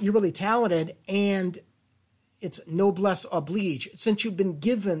 you're really talented and it's noblesse oblige. Since you've been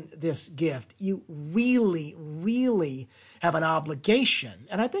given this gift, you really, really have an obligation.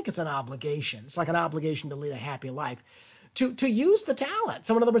 And I think it's an obligation. It's like an obligation to lead a happy life. To use the talent.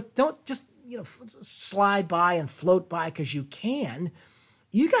 So in other words, don't just slide by and float by because you can.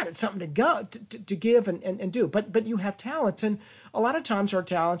 You got something to go to give and do, but you have talents, and a lot of times our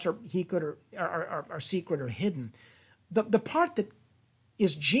talents are secret or hidden. The part that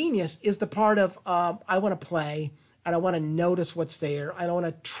is genius is the part of I want to play and I want to notice what's there. I don't want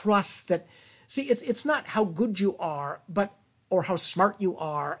to trust that. See, it's not how good you are, or how smart you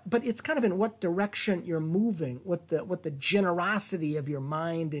are, but it's kind of in what direction you're moving, what the generosity of your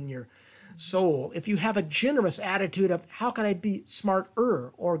mind and your soul. If you have a generous attitude of how can I be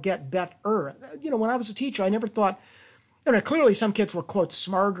smarter or get better? When I was a teacher, I never thought, clearly some kids were, quote,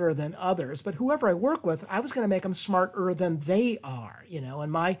 smarter than others, but whoever I work with, I was going to make them smarter than they are,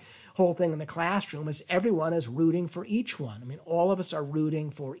 and my whole thing in the classroom is everyone is rooting for each one. I mean, all of us are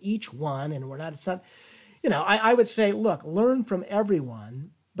rooting for each one, and I would say, look, learn from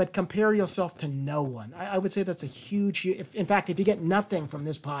everyone, but compare yourself to no one. I would say that's a huge, in fact, if you get nothing from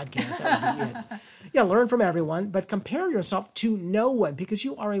this podcast, that would be it. Yeah, learn from everyone, but compare yourself to no one because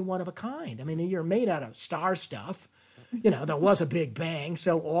you are a one of a kind. I mean, you're made out of star stuff. There was a big bang,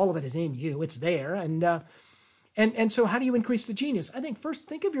 so all of it is in you. It's there. And so how do you increase the genius? I think first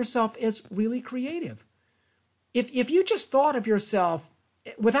think of yourself as really creative. If you just thought of yourself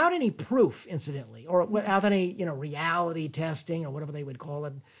without any proof, incidentally, or without any, reality testing or whatever they would call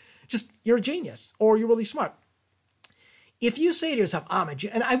it, just you're a genius or you're really smart. If you say to yourself,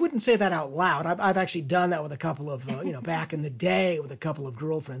 and I wouldn't say that out loud. I've actually done that with a couple of, back in the day with a couple of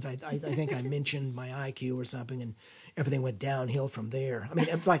girlfriends. I think I mentioned my IQ or something, and everything went downhill from there. I mean,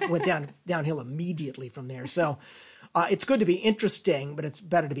 it went downhill immediately from there. So it's good to be interesting, but it's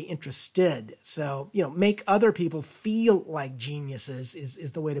better to be interested. So, make other people feel like geniuses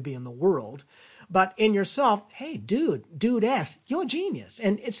is the way to be in the world. But in yourself, hey, dude-ass, you're a genius.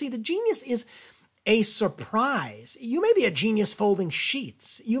 And see, the genius is a surprise. You may be a genius folding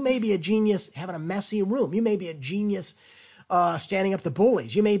sheets. You may be a genius having a messy room. You may be a genius standing up to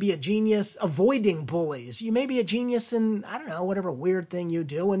bullies. You may be a genius avoiding bullies. You may be a genius in, I don't know, whatever weird thing you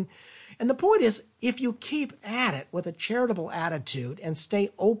do. And the point is, if you keep at it with a charitable attitude and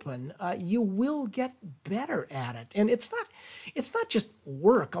stay open, you will get better at it. And it's not just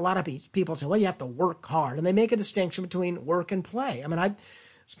work. A lot of people say, well, you have to work hard. And they make a distinction between work and play. I mean, I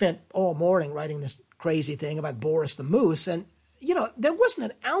spent all morning writing this crazy thing about Boris the Moose. And, there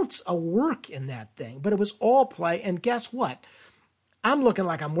wasn't an ounce of work in that thing, but it was all play. And guess what? I'm looking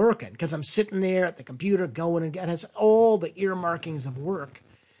like I'm working because I'm sitting there at the computer going and it's all the earmarkings of work.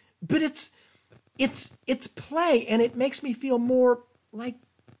 But it's play, and it makes me feel more like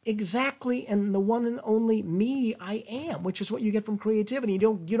exactly and the one and only me I am, which is what you get from creativity. You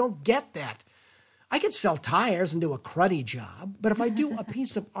don't get that. I could sell tires and do a cruddy job, but if I do a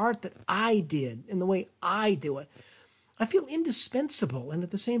piece of art that I did in the way I do it, I feel indispensable and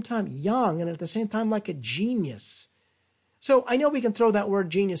at the same time young and at the same time like a genius. So I know we can throw that word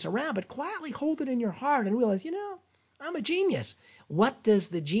genius around, but quietly hold it in your heart and realize, I'm a genius. What does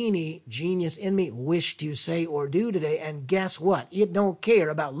the genius in me wish to say or do today? And guess what? It don't care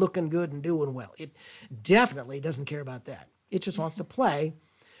about looking good and doing well. It definitely doesn't care about that. It just wants to play.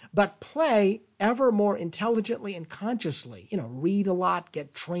 But play ever more intelligently and consciously. Read a lot,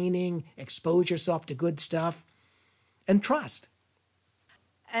 get training, expose yourself to good stuff, and trust.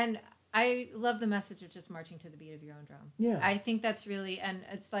 And I love the message of just marching to the beat of your own drum. Yeah. I think that's really, and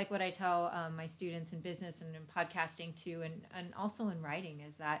it's like what I tell my students in business and in podcasting too, and also in writing,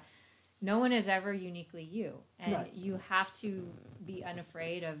 is that no one is ever uniquely you. And right. You have to be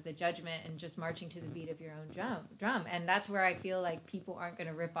unafraid of the judgment and just marching to the beat of your own drum. And that's where I feel like people aren't going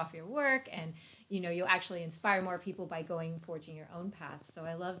to rip off your work, and you'll actually inspire more people by forging your own path. So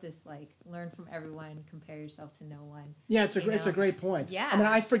I love this, learn from everyone, compare yourself to no one. Yeah, it's a great point. Yeah. I mean,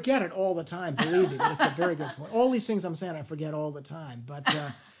 I forget it all the time, believe me, but it's a very good point. All these things I'm saying I forget all the time, but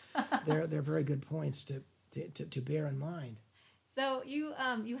they're very good points to bear in mind. So you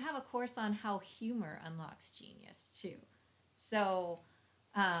have a course on how humor unlocks genius too. So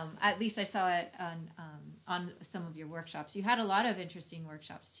at least I saw it on some of your workshops. You had a lot of interesting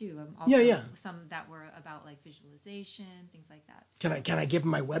workshops too. Also some that were about visualization, things like that. Can I give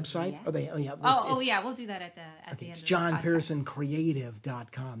them my website? Yeah. We'll do that at the end. It's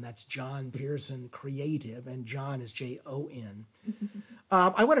JonPearsonCreative.com. That's Jon Pearson Creative, and John is Jon.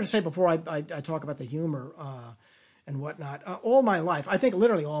 I wanted to say before I talk about the humor and whatnot, all my life, I think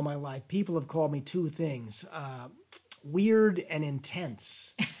literally all my life, people have called me two things: weird and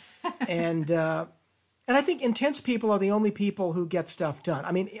intense. And I think intense people are the only people who get stuff done.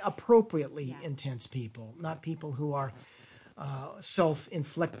 I mean, appropriately intense people, not people who are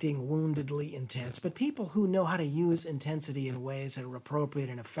self-inflicting, woundedly intense, but people who know how to use intensity in ways that are appropriate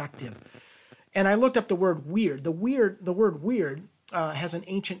and effective. And I looked up the word weird. The word weird has an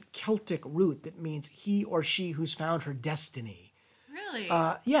ancient Celtic root that means he or she who's found her destiny. Really?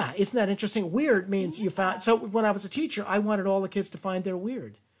 Yeah, isn't that interesting? Weird means you found. So when I was a teacher, I wanted all the kids to find their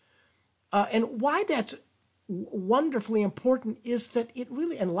weird. And why that's wonderfully important is that it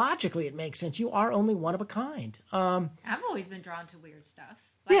really, and logically it makes sense. You are only one of a kind. I've always been drawn to weird stuff.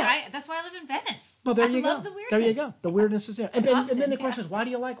 That's why I live in Venice. Well, there you go. Love the weirdness. There you go. The weirdness is there. And then the question is, why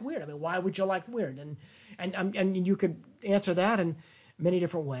do you like weird? I mean, why would you like weird? And you could answer that in many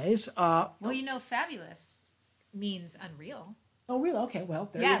different ways. Fabulous means unreal. Oh, really? Okay, well,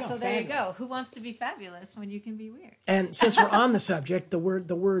 there you go. So there you go. Who wants to be fabulous when you can be weird? And since we're on the subject, the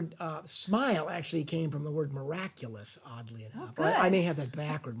word smile actually came from the word miraculous, oddly enough. Oh, I may have that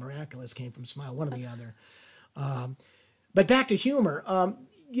backward. Miraculous came from smile, one or the other. But back to humor.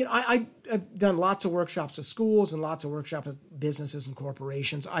 I've done lots of workshops at schools and lots of workshops at businesses and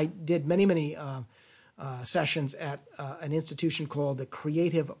corporations. I did many sessions at an institution called the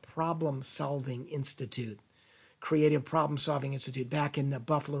Creative Problem Solving Institute. Creative Problem Solving Institute back in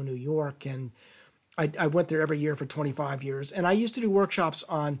Buffalo, New York. And I went there every year for 25 years. And I used to do workshops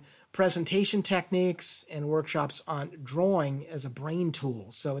on presentation techniques and workshops on drawing as a brain tool.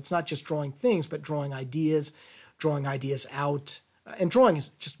 So it's not just drawing things, but drawing ideas out. And drawing is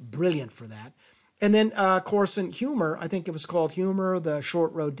just brilliant for that. And then a course in humor, I think it was called Humor, The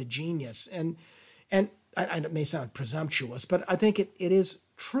Short Road to Genius. And it may sound presumptuous, but I think it is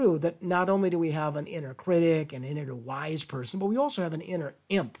true that not only do we have an inner critic, an inner wise person, but we also have an inner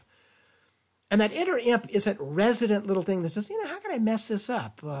imp. And that inner imp is that resident little thing that says, how can I mess this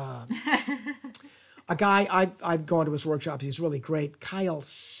up? A guy, I've gone to his workshops. He's really great. Kyle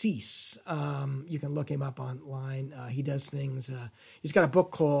Cease. You can look him up online. He does things. He's got a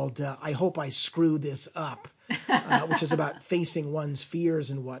book called I Hope I Screw This Up, which is about facing one's fears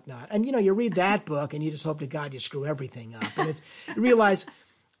and whatnot. And, you read that book and you just hope to God you screw everything up. And you realize,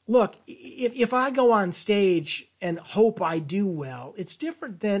 look, if I go on stage and hope I do well, it's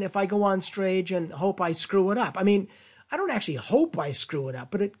different than if I go on stage and hope I screw it up. I mean, I don't actually hope I screw it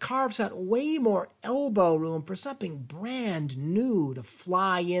up, but it carves out way more elbow room for something brand new to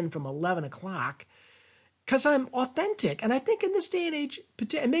fly in from 11 o'clock because I'm authentic. And I think in this day and age,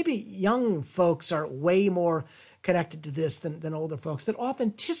 and maybe young folks are way more connected to this than older folks, that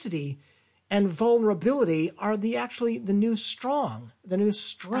authenticity and vulnerability are actually the new strong, the new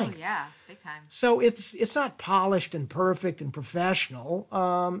strength. Oh, yeah, big time. So it's not polished and perfect and professional.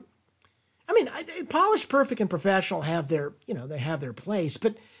 Polished, perfect, and professional have their, they have their place.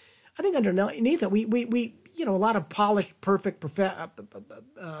 But I think underneath it, we a lot of polished, perfect,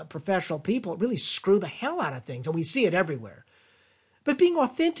 professional people really screw the hell out of things, and we see it everywhere. But being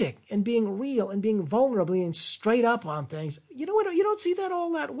authentic and being real and being vulnerable and straight up on things, you don't see that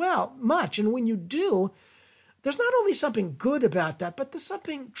all that much. And when you do, there's not only something good about that, but there's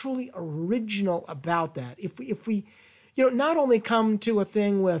something truly original about that. If we not only come to a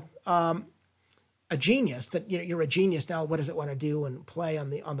thing with a genius, that you're a genius now, what does it want to do and play on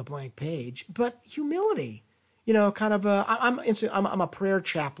the blank page, but humility, kind of I'm a prayer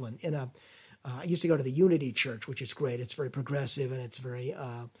chaplain I used to go to the Unity Church, which is great. It's very progressive and it's very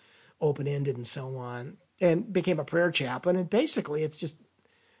open-ended and so on, and became a prayer chaplain. And basically it's just,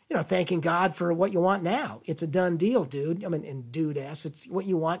 thanking God for what you want now. It's a done deal, dude. And dude-ass, it's what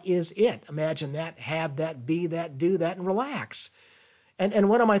you want is it. Imagine that, have that, be that, do that, and relax. And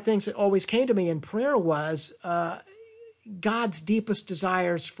one of my things that always came to me in prayer was God's deepest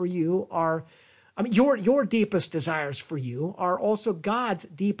desires for you are, your deepest desires for you are also God's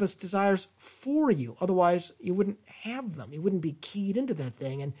deepest desires for you. Otherwise, you wouldn't have them. You wouldn't be keyed into that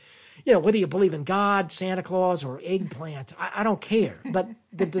thing. And, whether you believe in God, Santa Claus, or eggplant, I don't care. But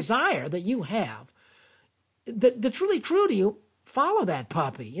the desire that you have, that's really true to you, follow that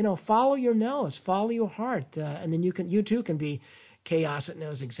puppy. Follow your nose, follow your heart, and then you too can be chaos that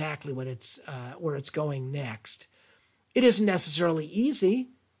knows exactly where it's going next. It isn't necessarily easy.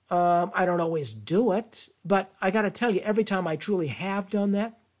 I don't always do it, but I got to tell you, every time I truly have done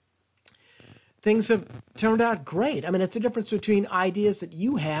that, things have turned out great. It's the difference between ideas that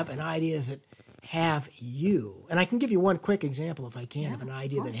you have and ideas that have you. And I can give you one quick example, if I can, of an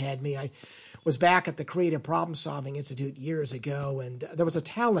idea that had me. I was back at the Creative Problem Solving Institute years ago, and there was a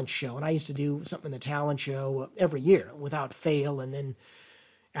talent show, and I used to do something in the talent show every year without fail. And then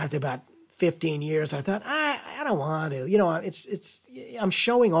after about 15 years, I thought, I don't want to. I'm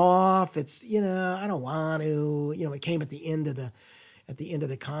showing off. I don't want to. It came at the end of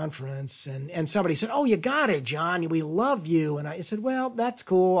the conference, and somebody said, "Oh, you got it, John. We love you." And I said, "Well, that's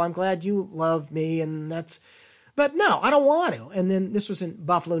cool. I'm glad you love me, but no, I don't want to." And then this was in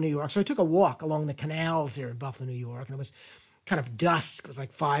Buffalo, New York. So I took a walk along the canals there in Buffalo, New York, and it was kind of dusk. It was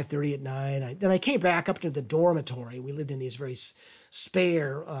like 5:30 at night. Then I came back up to the dormitory. We lived in these very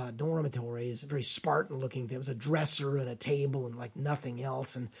spare dormitories, very Spartan looking. There was a dresser and a table and like nothing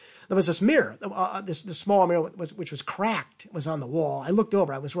else. And there was this mirror, this small mirror which was cracked. It was on the wall. I looked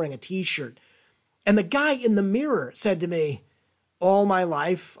over. I was wearing a T-shirt. And the guy in the mirror said to me, "All my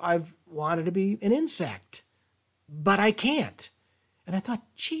life I've wanted to be an insect, but I can't." And I thought,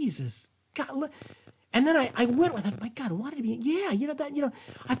 Jesus, God, look. And then I went with it. My God, I wanted to be,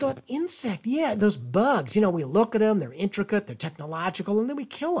 I thought insect, those bugs, we look at them, they're intricate, they're technological, and then we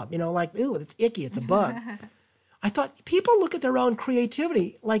kill them, ooh, it's icky, it's a bug. I thought people look at their own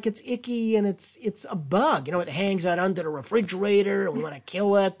creativity like it's icky and it's a bug, it hangs out under the refrigerator and we want to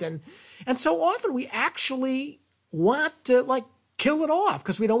kill it. And so often we actually want to kill it off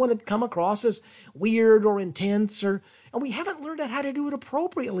because we don't want to come across as weird or intense and we haven't learned out how to do it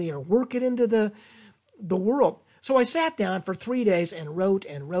appropriately or work it into the world. So I sat down for 3 days and wrote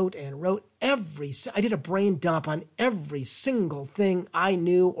and wrote and wrote I did a brain dump on every single thing I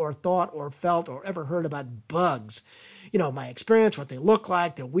knew or thought or felt or ever heard about bugs. My experience, what they look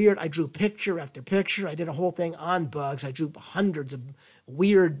like, they're weird. I drew picture after picture. I did a whole thing on bugs. I drew hundreds of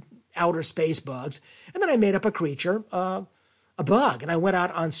weird outer space bugs. And then I made up a creature, a bug. And I went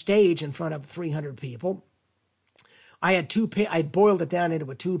out on stage in front of 300 people. I'd boiled it down into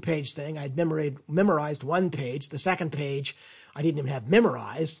a 2-page thing. I'd memorized 1 page. The second page, I didn't even have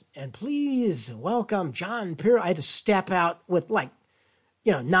memorized. And please welcome Jon Pearson. I had to step out with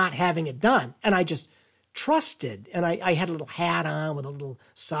not having it done. And I just trusted. And I had a little hat on with a little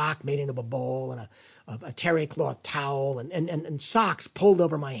sock made into a bowl and a terry cloth towel and socks pulled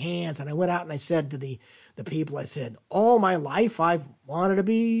over my hands. And I went out and I said to the people, I said, all my life I've wanted to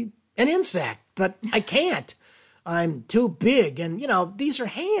be an insect, but I can't. I'm too big, and these are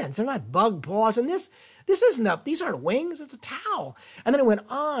hands. They're not bug paws, and this isn't these aren't wings. It's a towel. And then I went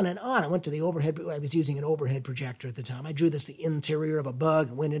on and on. I went to the overhead. I was using an overhead projector at the time. I drew the interior of a bug,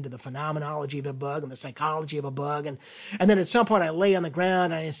 and went into the phenomenology of a bug and the psychology of a bug, and then at some point I lay on the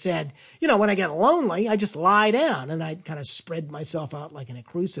ground and I said, when I get lonely, I just lie down, and I kind of spread myself out like in a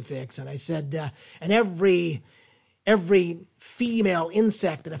crucifix, and I said, and every female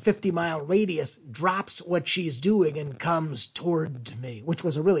insect in a 50-mile radius drops what she's doing and comes toward me, which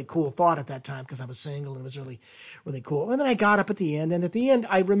was a really cool thought at that time because I was single and it was really, really cool. And then I got up at the end, and at the end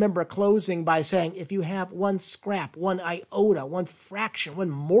I remember closing by saying, if you have one scrap, one iota, one fraction, one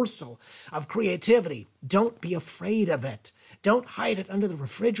morsel of creativity, don't be afraid of it. Don't hide it under the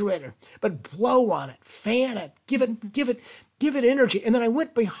refrigerator, but blow on it, fan it, give it energy. And then I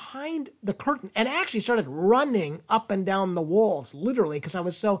went behind the curtain and actually started running up and down the walls, literally, because I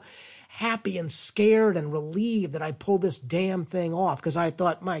was so happy and scared and relieved that I pulled this damn thing off, because I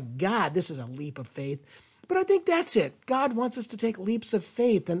thought, my God, this is a leap of faith. But I think that's it. God wants us to take leaps of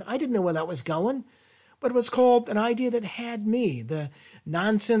faith, and I didn't know where that was going. But it was called an idea that had me. The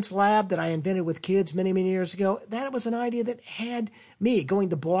nonsense lab that I invented with kids many, many years ago, that was an idea that had me. Going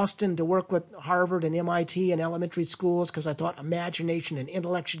to Boston to work with Harvard and MIT and elementary schools because I thought imagination and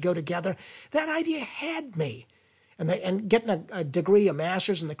intellect should go together. That idea had me. And getting a degree, a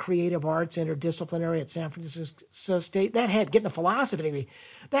master's in the creative arts, interdisciplinary at San Francisco State, getting a philosophy degree,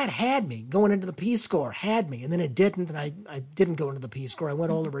 that had me. Going into the Peace Corps had me. And then it didn't, and I didn't go into the Peace Corps. I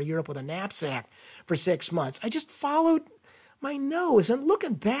went all over Europe with a knapsack for 6 months. I just followed my nose. And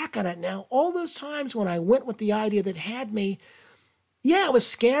looking back on it now, all those times when I went with the idea that had me, yeah, it was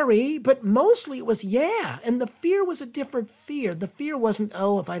scary, but mostly it was yeah. And the fear was a different fear. The fear wasn't,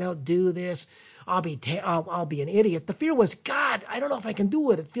 if I don't do this, I'll be an idiot. The fear was, God, I don't know if I can do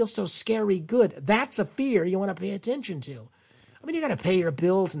it. It feels so scary good. That's a fear you want to pay attention to. I mean, you got to pay your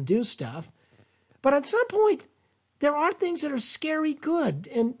bills and do stuff. But at some point, there are things that are scary good.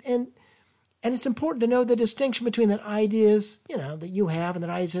 And it's important to know the distinction between the ideas, that you have and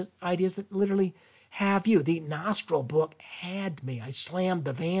the ideas that literally have you. The Nostril book had me. I slammed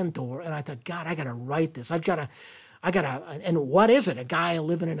the van door and I thought, God, I got to write this. And what is it? A guy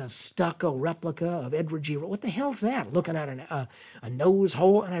living in a stucco replica of Edward G. What the hell's that? Looking at a nose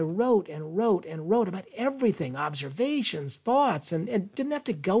hole. And I wrote and wrote and wrote about everything, observations, thoughts, and it didn't have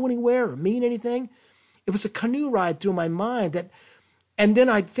to go anywhere or mean anything. It was a canoe ride through my mind and then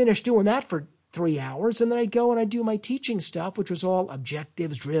I'd finish doing that for 3 hours, and then I'd go and I'd do my teaching stuff, which was all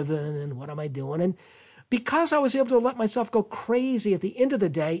objectives driven and what am I doing? And because I was able to let myself go crazy at the end of the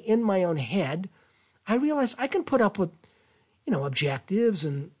day in my own head, I realized I can put up with, objectives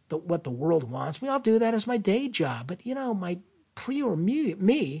and what the world wants me. I'll do that as my day job. But, my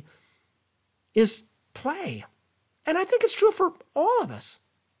me is play. And I think it's true for all of us.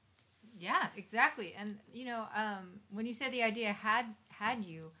 Yeah, exactly. And, when you said the idea had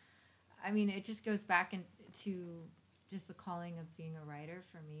you, I mean, it just goes back into just the calling of being a writer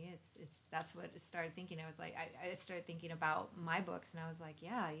for me. That's what it started thinking. I was like, I started thinking about my books, and I was like,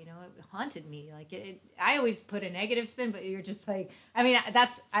 yeah, it haunted me. Like I always put a negative spin, but you're just like, I mean,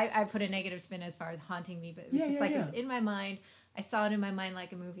 I put a negative spin as far as haunting me, but it was It was in my mind. I saw it in my mind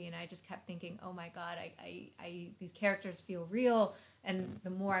like a movie, and I just kept thinking, oh my God, these characters feel real. And the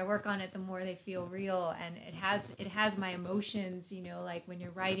more I work on it, the more they feel real. And it has my emotions, like when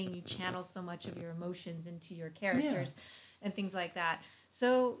you're writing, you channel so much of your emotions into your characters and things like that.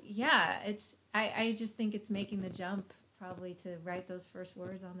 So yeah, I just think it's making the jump probably to write those first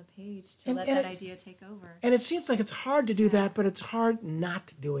words on the page to let that idea take over. And it seems like it's hard to do that, but it's hard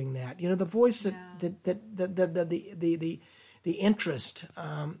not doing that. The voice the interest,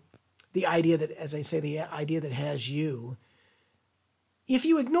 the idea that, as I say, the idea that has you, if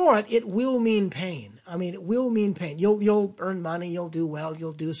you ignore it, it will mean pain. I mean, it will mean pain. You'll earn money, you'll do well,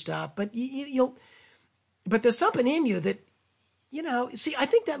 you'll do stuff, but but there's something in you that, see, I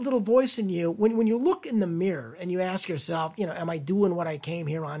think that little voice in you, when you look in the mirror and you ask yourself, am I doing what I came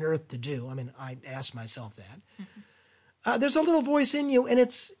here on earth to do? I mean, I ask myself that. Mm-hmm. There's a little voice in you, and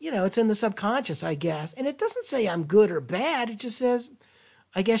it's in the subconscious, I guess. And it doesn't say I'm good or bad. It just says,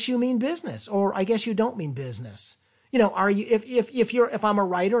 I guess you mean business, or I guess you don't mean business. Are you, if I'm a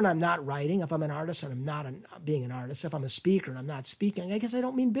writer and I'm not writing, if I'm an artist and I'm not being an artist, if I'm a speaker and I'm not speaking, I guess I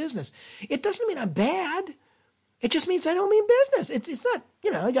don't mean business. It doesn't mean I'm bad. It just means I don't mean business. It's not,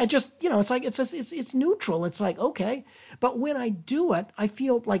 I just, it's like, it's neutral. It's like, okay. But when I do it, I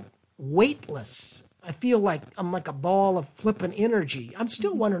feel like weightless. I feel like I'm like a ball of flippant energy. I'm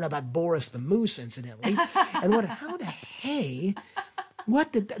still wondering about Boris the Moose, incidentally. And how the hey,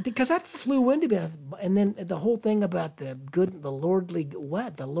 because that flew into me. And then the whole thing about the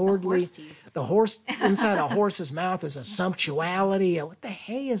horse inside a horse's mouth is a sumptuality. What the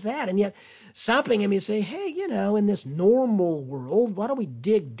hey is that? And yet stopping him, you say, hey, in this normal world, why don't we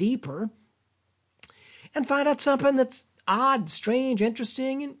dig deeper and find out something that's odd, strange,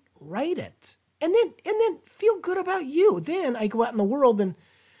 interesting, and write it. And then feel good about you. Then I go out in the world and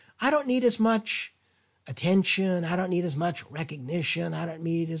I don't need as much attention. I don't need as much recognition. I don't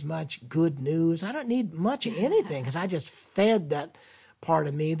need as much good news. I don't need much of anything because I just fed that part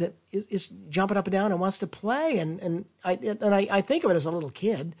of me that is jumping up and down and wants to play. And I think of it as a little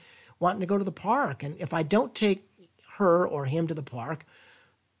kid wanting to go to the park. And if I don't take her or him to the park,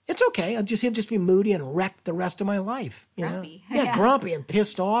 it's okay. He'll just be moody and wreck the rest of my life. Grumpy. Yeah, grumpy and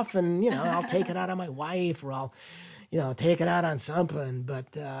pissed off. And, I'll take it out on my wife or I'll, take it out on something.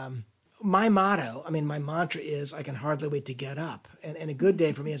 But my mantra is I can hardly wait to get up. And a good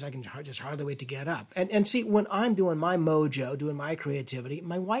day for me is I can just hardly wait to get up. And see, when I'm doing my mojo, doing my creativity,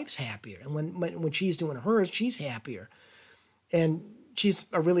 my wife's happier. And when she's doing hers, she's happier. And she's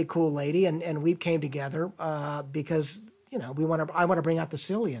a really cool lady. And we came together because, I want to bring out the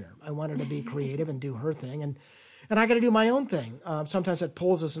silly in her. I want her to be creative and do her thing. And I got to do my own thing. Sometimes it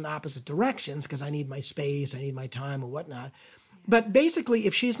pulls us in opposite directions because I need my space, I need my time and whatnot. But basically,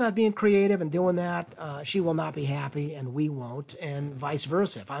 if she's not being creative and doing that, she will not be happy and we won't, and vice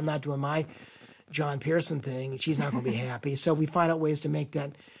versa. If I'm not doing my Jon Pearson thing, she's not going to be happy. So we find out ways to make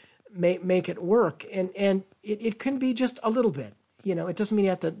it work. And it can be just a little bit. It doesn't mean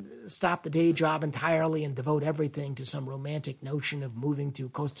you have to stop the day job entirely and devote everything to some romantic notion of moving to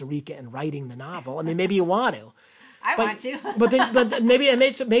Costa Rica and writing the novel. I mean, maybe you want to. I want to. but maybe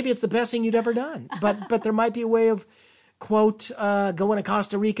it's the best thing you'd ever done. But there might be a way of, quote, going to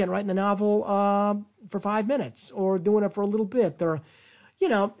Costa Rica and writing the novel for 5 minutes, or doing it for a little bit, or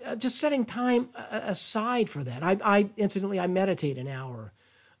just setting time aside for that. I meditate an hour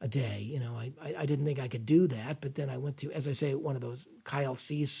a day. I didn't think I could do that, but then I went to, as I say, one of those Kyle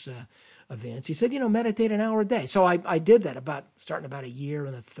Cease events. He said, meditate an hour a day. So I did that starting about a year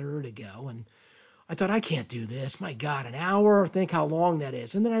and a third ago, and I thought, I can't do this. My God, an hour, think how long that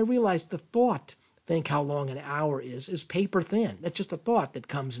is. And then I realized the thought, think how long an hour is paper thin. That's just a thought that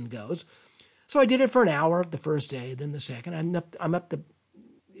comes and goes. So I did it for an hour the first day, then the second. I'm up to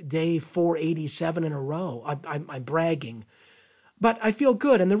day 487 in a row. I'm bragging. But I feel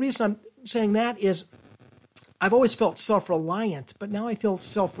good. And the reason I'm saying that is I've always felt self-reliant, but now I feel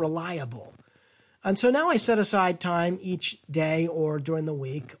self-reliable. And so now I set aside time each day or during the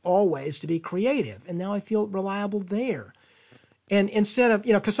week, always, to be creative. And now I feel reliable there. And instead of,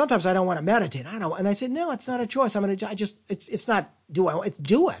 because sometimes I don't want to meditate. And I said, no, it's not a choice. It's not it's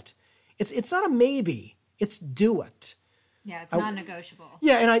do it. It's not a maybe. It's do it. Yeah, it's non-negotiable.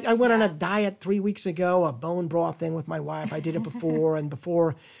 Yeah, and I went on a diet 3 weeks ago, a bone broth thing with my wife. I did it before, and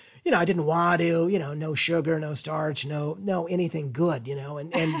before, I didn't want to, no sugar, no starch, no anything good, and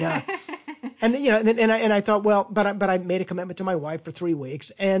I thought, well, but I made a commitment to my wife for 3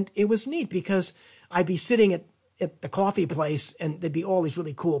 weeks, and it was neat because I'd be sitting at the coffee place, and there'd be all these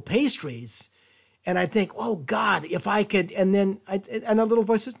really cool pastries, and I'd think, oh God, if I could, and then and a little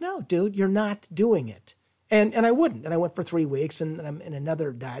voice says, no, dude, you're not doing it. And I wouldn't. And I went for 3 weeks, and I'm in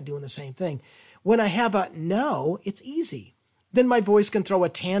another diet doing the same thing. When I have a no, it's easy. Then my voice can throw a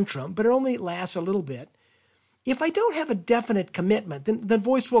tantrum, but it only lasts a little bit. If I don't have a definite commitment, then the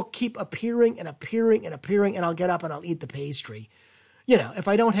voice will keep appearing and appearing and appearing, and I'll get up and I'll eat the pastry. If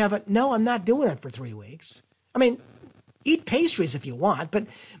I don't have it, no, I'm not doing it for 3 weeks. I mean, eat pastries if you want, but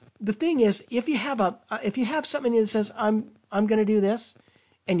the thing is, if you have something that says I'm going to do this,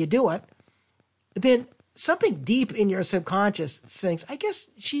 and you do it, then something deep in your subconscious thinks, I guess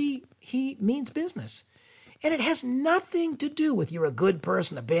he means business. And it has nothing to do with you're a good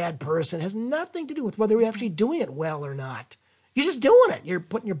person, a bad person. It has nothing to do with whether you're actually doing it well or not. You're just doing it. You're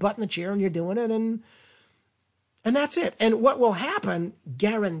putting your butt in the chair and you're doing it, and that's it. And what will happen,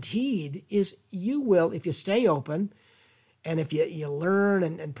 guaranteed, is you will, if you stay open, and if you learn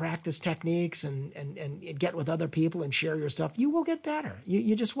and practice techniques and get with other people and share your stuff, you will get better.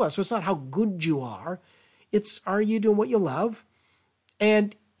 You just will. So it's not how good you are. It's, are you doing what you love?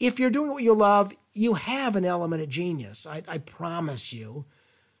 And if you're doing what you love, you have an element of genius. I promise you.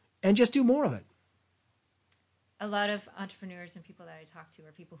 And just do more of it. A lot of entrepreneurs and people that I talk to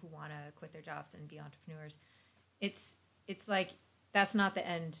are people who want to quit their jobs and be entrepreneurs. It's like, that's not the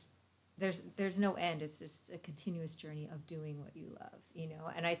end. There's no end. It's just a continuous journey of doing what you love, you know?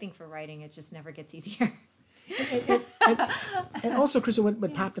 And I think for writing, it just never gets easier. and also, Kristen,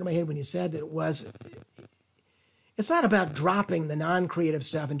 what popped into my head when you said that was, it's not about dropping the non-creative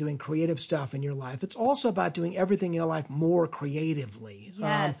stuff and doing creative stuff in your life. It's also about doing everything in your life more creatively.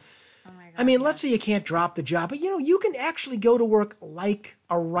 Yes. Oh my God, I mean, let's say you can't drop the job, but you can actually go to work like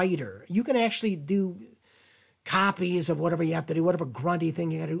a writer. You can actually do copies of whatever you have to do, whatever grunty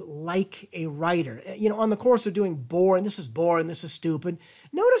thing you got to do, like a writer. On the course of doing boring, this is stupid.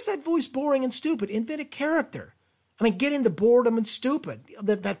 Notice that voice, boring and stupid. Invent a character. I mean, get into boredom and stupid.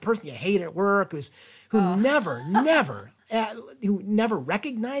 That person you hate at work who never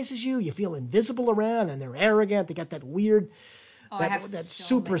recognizes you. You feel invisible around, and they're arrogant. They got that weird, that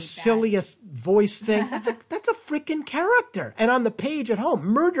supercilious voice thing. That's a freaking character. And on the page at home,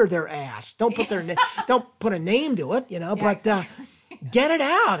 murder their ass. Don't put don't put a name to it, but get it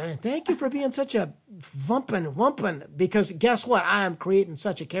out. I mean, thank you for being such a wumpin, because guess what? I am creating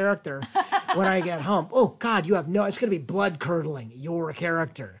such a character when I get home. Oh God, it's going to be blood curdling. You're a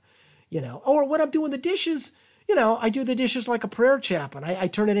character, or when I'm doing the dishes, I do the dishes like a prayer chaplain. I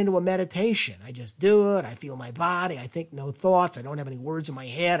turn it into a meditation. I just do it. I feel my body. I think no thoughts. I don't have any words in my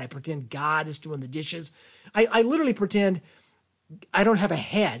head. I pretend God is doing the dishes. I literally pretend I don't have a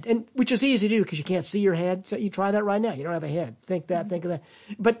head, and which is easy to do because you can't see your head. So you try that right now. You don't have a head. Think of that.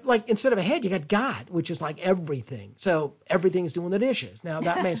 But like, instead of a head, you got God, which is like everything. So everything's doing the dishes. Now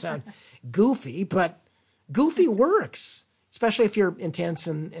that may sound goofy, but goofy works. Especially if you're intense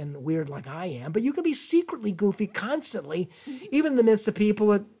and weird like I am. But you can be secretly goofy constantly, even in the midst of people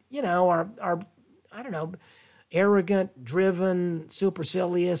that, are I don't know, arrogant, driven,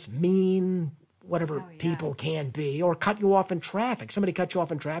 supercilious, mean, whatever people can be, or cut you off in traffic. Somebody cut you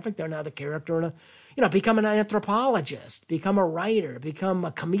off in traffic, they're now the character in become an anthropologist, become a writer, become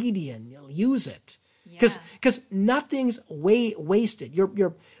a comedian, use it. Because nothing's wasted.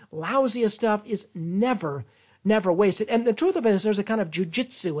 Your lousiest stuff is never wasted. And the truth of it is, there's a kind of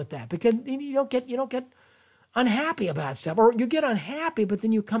jujitsu with that, because you don't get unhappy about stuff, or you get unhappy, but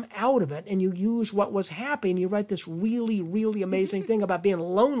then you come out of it and you use what was happy, and you write this really, really amazing thing about being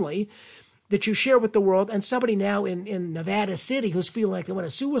lonely that you share with the world. And somebody now in Nevada City who's feeling like they want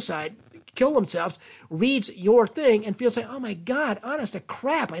to kill themselves, reads your thing and feels like, oh my God, honest to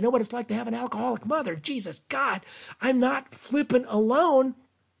crap, I know what it's like to have an alcoholic mother. Jesus God, I'm not flipping alone.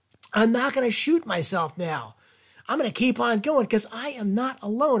 I'm not going to shoot myself now. I'm going to keep on going because I am not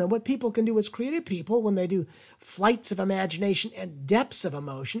alone. And what people can do as creative people, when they do flights of imagination and depths of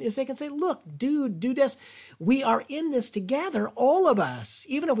emotion, is they can say, look, dude, this. We are in this together, all of us.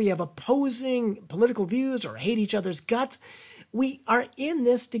 Even if we have opposing political views or hate each other's guts, we are in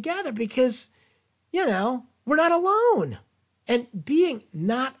this together because, we're not alone. And being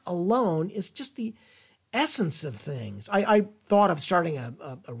not alone is just the essence of things. I thought of starting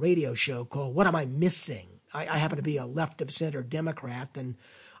a radio show called What Am I Missing? I happen to be a left of center Democrat, and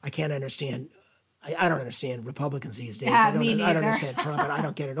I can't understand. I don't understand Republicans these days. Yeah, I don't understand Trump, and I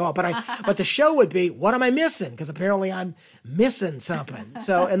don't get it all. But the show would be, what am I missing? Because apparently I'm missing something.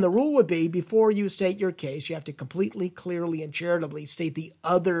 So, and the rule would be, before you state your case, you have to completely, clearly, and charitably state the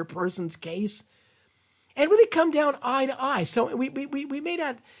other person's case, and really come down eye to eye. So we may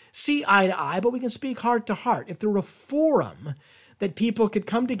not see eye to eye, but we can speak heart to heart. If there were a forum that people could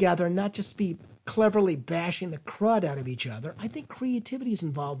come together and not just be cleverly bashing the crud out of each other, I think creativity is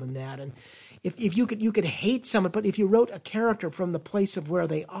involved in that. And if you could hate someone, but if you wrote a character from the place of where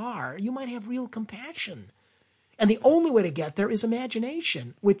they are, you might have real compassion. And the only way to get there is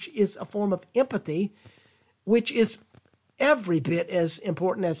imagination, which is a form of empathy, which is every bit as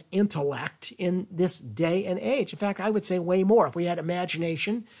important as intellect in this day and age. In fact, I would say way more. If we had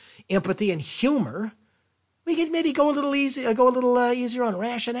imagination, empathy, and humor, we could maybe go a little easier on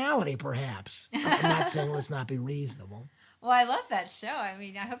rationality, perhaps. I'm not saying let's not be reasonable. Well, I love that show. I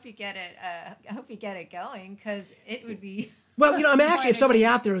mean, I hope you get it. I hope you get it going, because it would be. Well, I'm actually, if somebody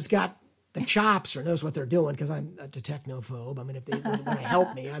out there has got the chops or knows what they're doing, because I'm a technophobe. I mean, if they want to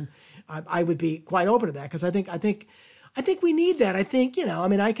help me, I would be quite open to that, because I think we need that. I think, I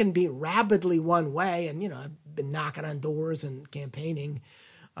mean, I can be rabidly one way, and I've been knocking on doors and campaigning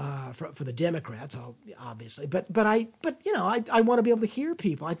for the Democrats, obviously. But I want to be able to hear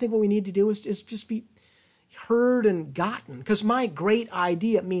people. I think what we need to do is just be heard and gotten, because my great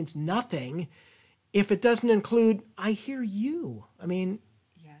idea means nothing if it doesn't include, I hear you. I mean,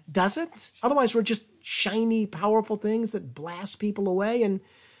 yes. Does it? Otherwise, we're just shiny, powerful things that blast people away and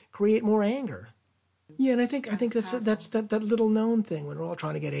create more anger. Yeah, and I think that's that little known thing when we're all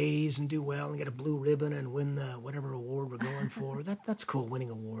trying to get A's and do well and get a blue ribbon and win the whatever award we're going for. That's cool, winning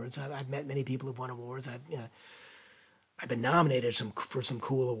awards. I've met many people who've won awards. I've been nominated for some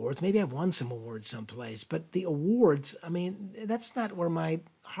cool awards. Maybe I've won some awards someplace. But the awards, I mean, that's not where my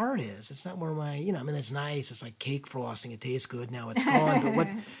heart is. It's not where my, I mean, it's nice. It's like cake frosting. It tastes good. Now it's gone. But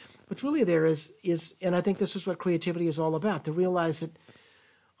what's really there is, and I think this is what creativity is all about, to realize that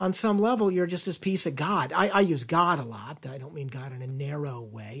on some level, you're just this piece of God. I use God a lot. I don't mean God in a narrow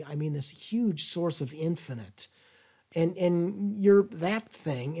way. I mean this huge source of infinite. And you're that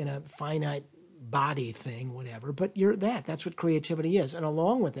thing in a finite body thing, whatever, but you're that. That's what creativity is. And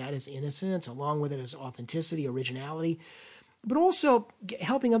along with that is innocence. Along with it is authenticity, originality, but also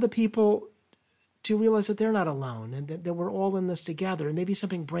helping other people to realize that they're not alone and that we're all in this together. And maybe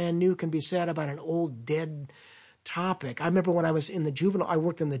something brand new can be said about an old, dead topic. I remember when I was in the juvenile, I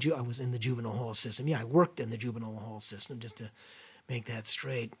was in the juvenile hall system. Yeah, I worked in the juvenile hall system, just to make that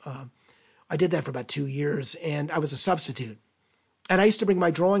straight. I did that for about 2 years, and I was a substitute. And I used to bring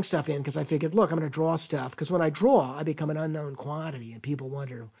my drawing stuff in because I figured, look, I'm going to draw stuff. Because when I draw, I become an unknown quantity, and people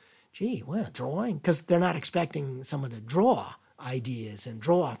wonder, gee, well, drawing? Because they're not expecting someone to draw ideas and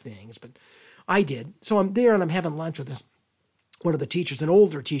draw things, but I did. So I'm there, and I'm having lunch with one of the teachers, an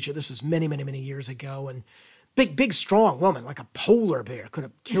older teacher. This was many, many, many years ago, and big, strong woman, like a polar bear, could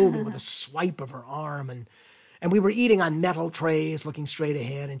have killed me with a swipe of her arm. And we were eating on metal trays, looking straight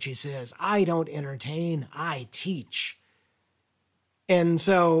ahead, and she says, I don't entertain, I teach. And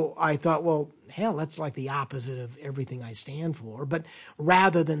so I thought, well, hell, that's like the opposite of everything I stand for. But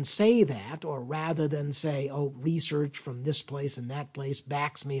rather than say that, or rather than say, oh, research from this place and that place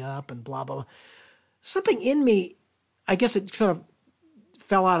backs me up and blah, blah, blah, something in me, I guess it sort of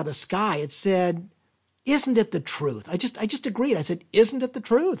fell out of the sky. It said, isn't it the truth? I just agreed. I said, isn't it the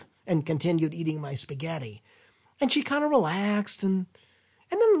truth? And continued eating my spaghetti. And she kind of relaxed, and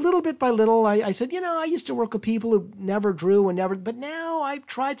then little bit by little, I said, I used to work with people who never drew but now I've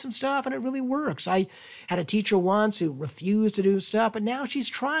tried some stuff and it really works. I had a teacher once who refused to do stuff, but now she's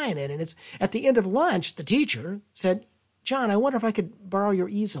trying it. And it's at the end of lunch, the teacher said, John, I wonder if I could borrow your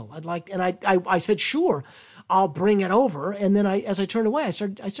easel. And I said, sure, I'll bring it over. And then as I turned away, I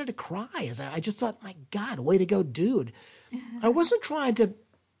started to cry. I just thought, my God, way to go, dude. I wasn't trying to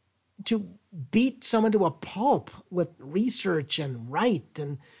beat someone to a pulp with research and write.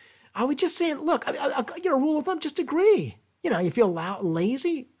 And I was just saying, look, rule of thumb, just agree. You feel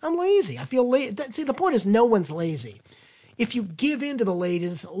lazy? I'm lazy. I feel lazy. See, the point is no one's lazy. If you give in to the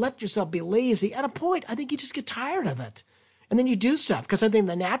laziness, let yourself be lazy, at a point, I think you just get tired of it. And then you do stuff, because I think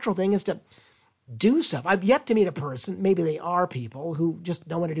the natural thing is to do stuff. I've yet to meet a person, maybe they are people, who just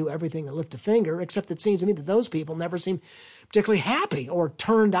don't want to do everything and lift a finger, except it seems to me that those people never seem particularly happy or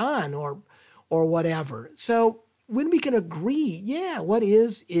turned on or whatever. So when we can agree, yeah, what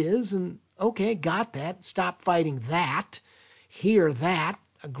is, and okay, got that, stop fighting that, hear that,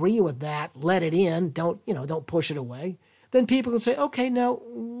 agree with that, let it in, don't push it away, then people can say, okay, now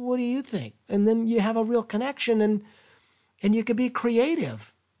what do you think? And then you have a real connection, and you can be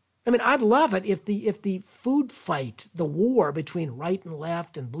creative. I mean, I'd love it if the food fight, the war between right and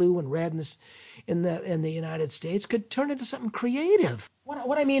left and blue and red in the United States could turn into something creative.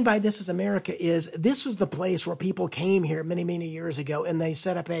 What I mean by this is America is this was the place where people came here many, many years ago, and they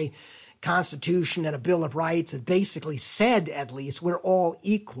set up a Constitution and a Bill of Rights that basically said, at least, we're all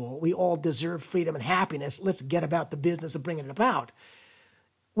equal. We all deserve freedom and happiness. Let's get about the business of bringing it about.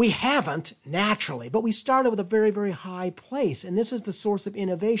 We haven't, naturally, but we started with a very, very high place, and this is the source of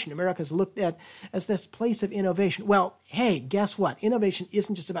innovation. America is looked at as this place of innovation. Well, hey, guess what? Innovation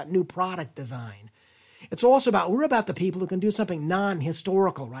isn't just about new product design. It's also we're about the people who can do something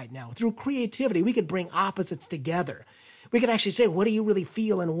non-historical right now. Through creativity, we could bring opposites together. We could actually say, what do you really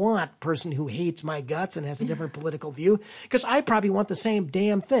feel and want, person who hates my guts and has a different political view? Because I probably want the same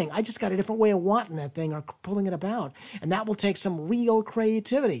damn thing. I just got a different way of wanting that thing or pulling it about. And that will take some real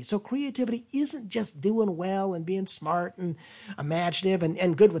creativity. So creativity isn't just doing well and being smart and imaginative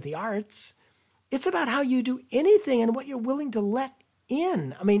and good with the arts. It's about how you do anything and what you're willing to let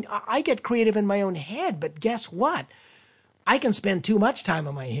in. I mean, I get creative in my own head, but guess what? I can spend too much time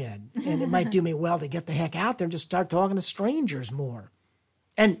in my head, and it might do me well to get the heck out there and just start talking to strangers more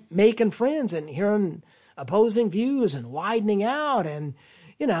and making friends and hearing opposing views and widening out and,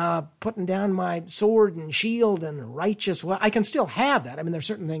 putting down my sword and shield and righteous. Well, I can still have that. I mean, there's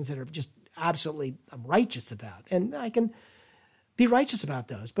certain things that are just absolutely I'm righteous about, and I can be righteous about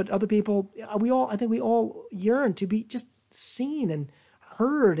those. But other people, I think we all yearn to be just seen and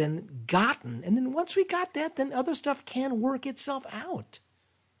heard and gotten. And then once we got that, then other stuff can work itself out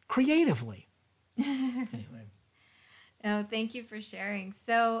creatively. Anyway. Oh, thank you for sharing.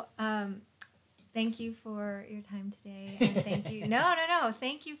 So, thank you for your time today. And thank you. No.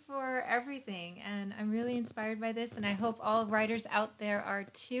 Thank you for everything. And I'm really inspired by this. And I hope all writers out there are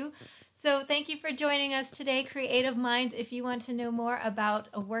too. So thank you for joining us today, Creative Minds. If you want to know more about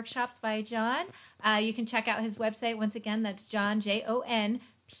workshops by Jon, you can check out his website. Once again, that's Jon, Jon,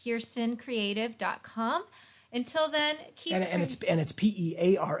 PearsonCreative.com. Until then, keep and it's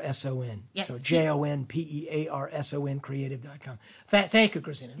Pearson. Yes. So JonPearson creative.com. Thank you,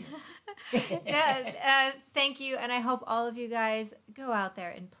 Christina. Thank you, and I hope all of you guys go out there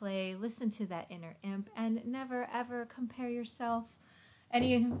and play. Listen to that inner imp, and never ever compare yourself.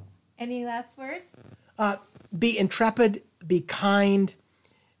 Any last words? Be intrepid, be kind,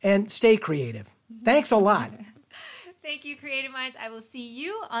 and stay creative. Thanks a lot. Thank you, Creative Minds. I will see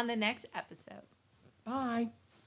you on the next episode. Bye.